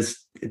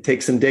 It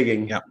takes some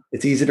digging. Yeah.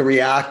 It's easy to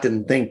react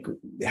and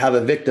have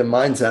a victim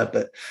mindset,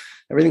 but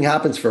everything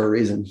happens for a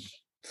reason.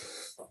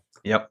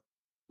 Yep.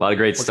 A lot of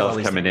great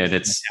stuff coming in.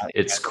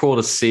 It's cool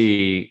to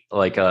see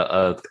like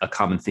a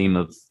common theme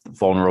of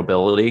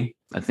vulnerability.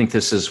 I think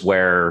this is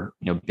where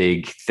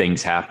big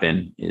things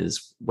happen,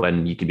 is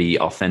when you can be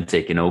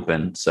authentic and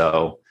open.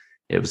 So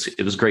it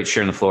was great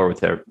sharing the floor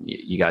with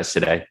you guys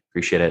today.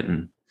 Appreciate it,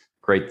 and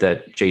great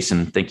that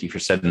Jason. Thank you for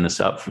setting this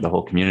up for the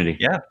whole community.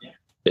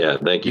 Yeah.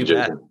 Thank you,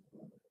 Jason.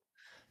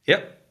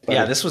 Yep.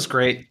 Yeah, this was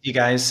great, you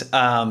guys.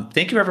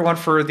 Thank you everyone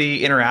for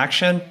the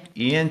interaction.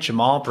 Ian,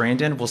 Jamal,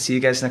 Brandon. We'll see you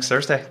guys next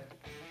Thursday.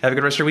 Have a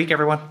good rest of your week,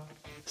 everyone.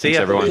 See you,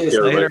 everyone.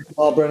 Later.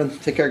 Jamal, Brandon.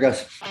 Take care,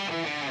 guys.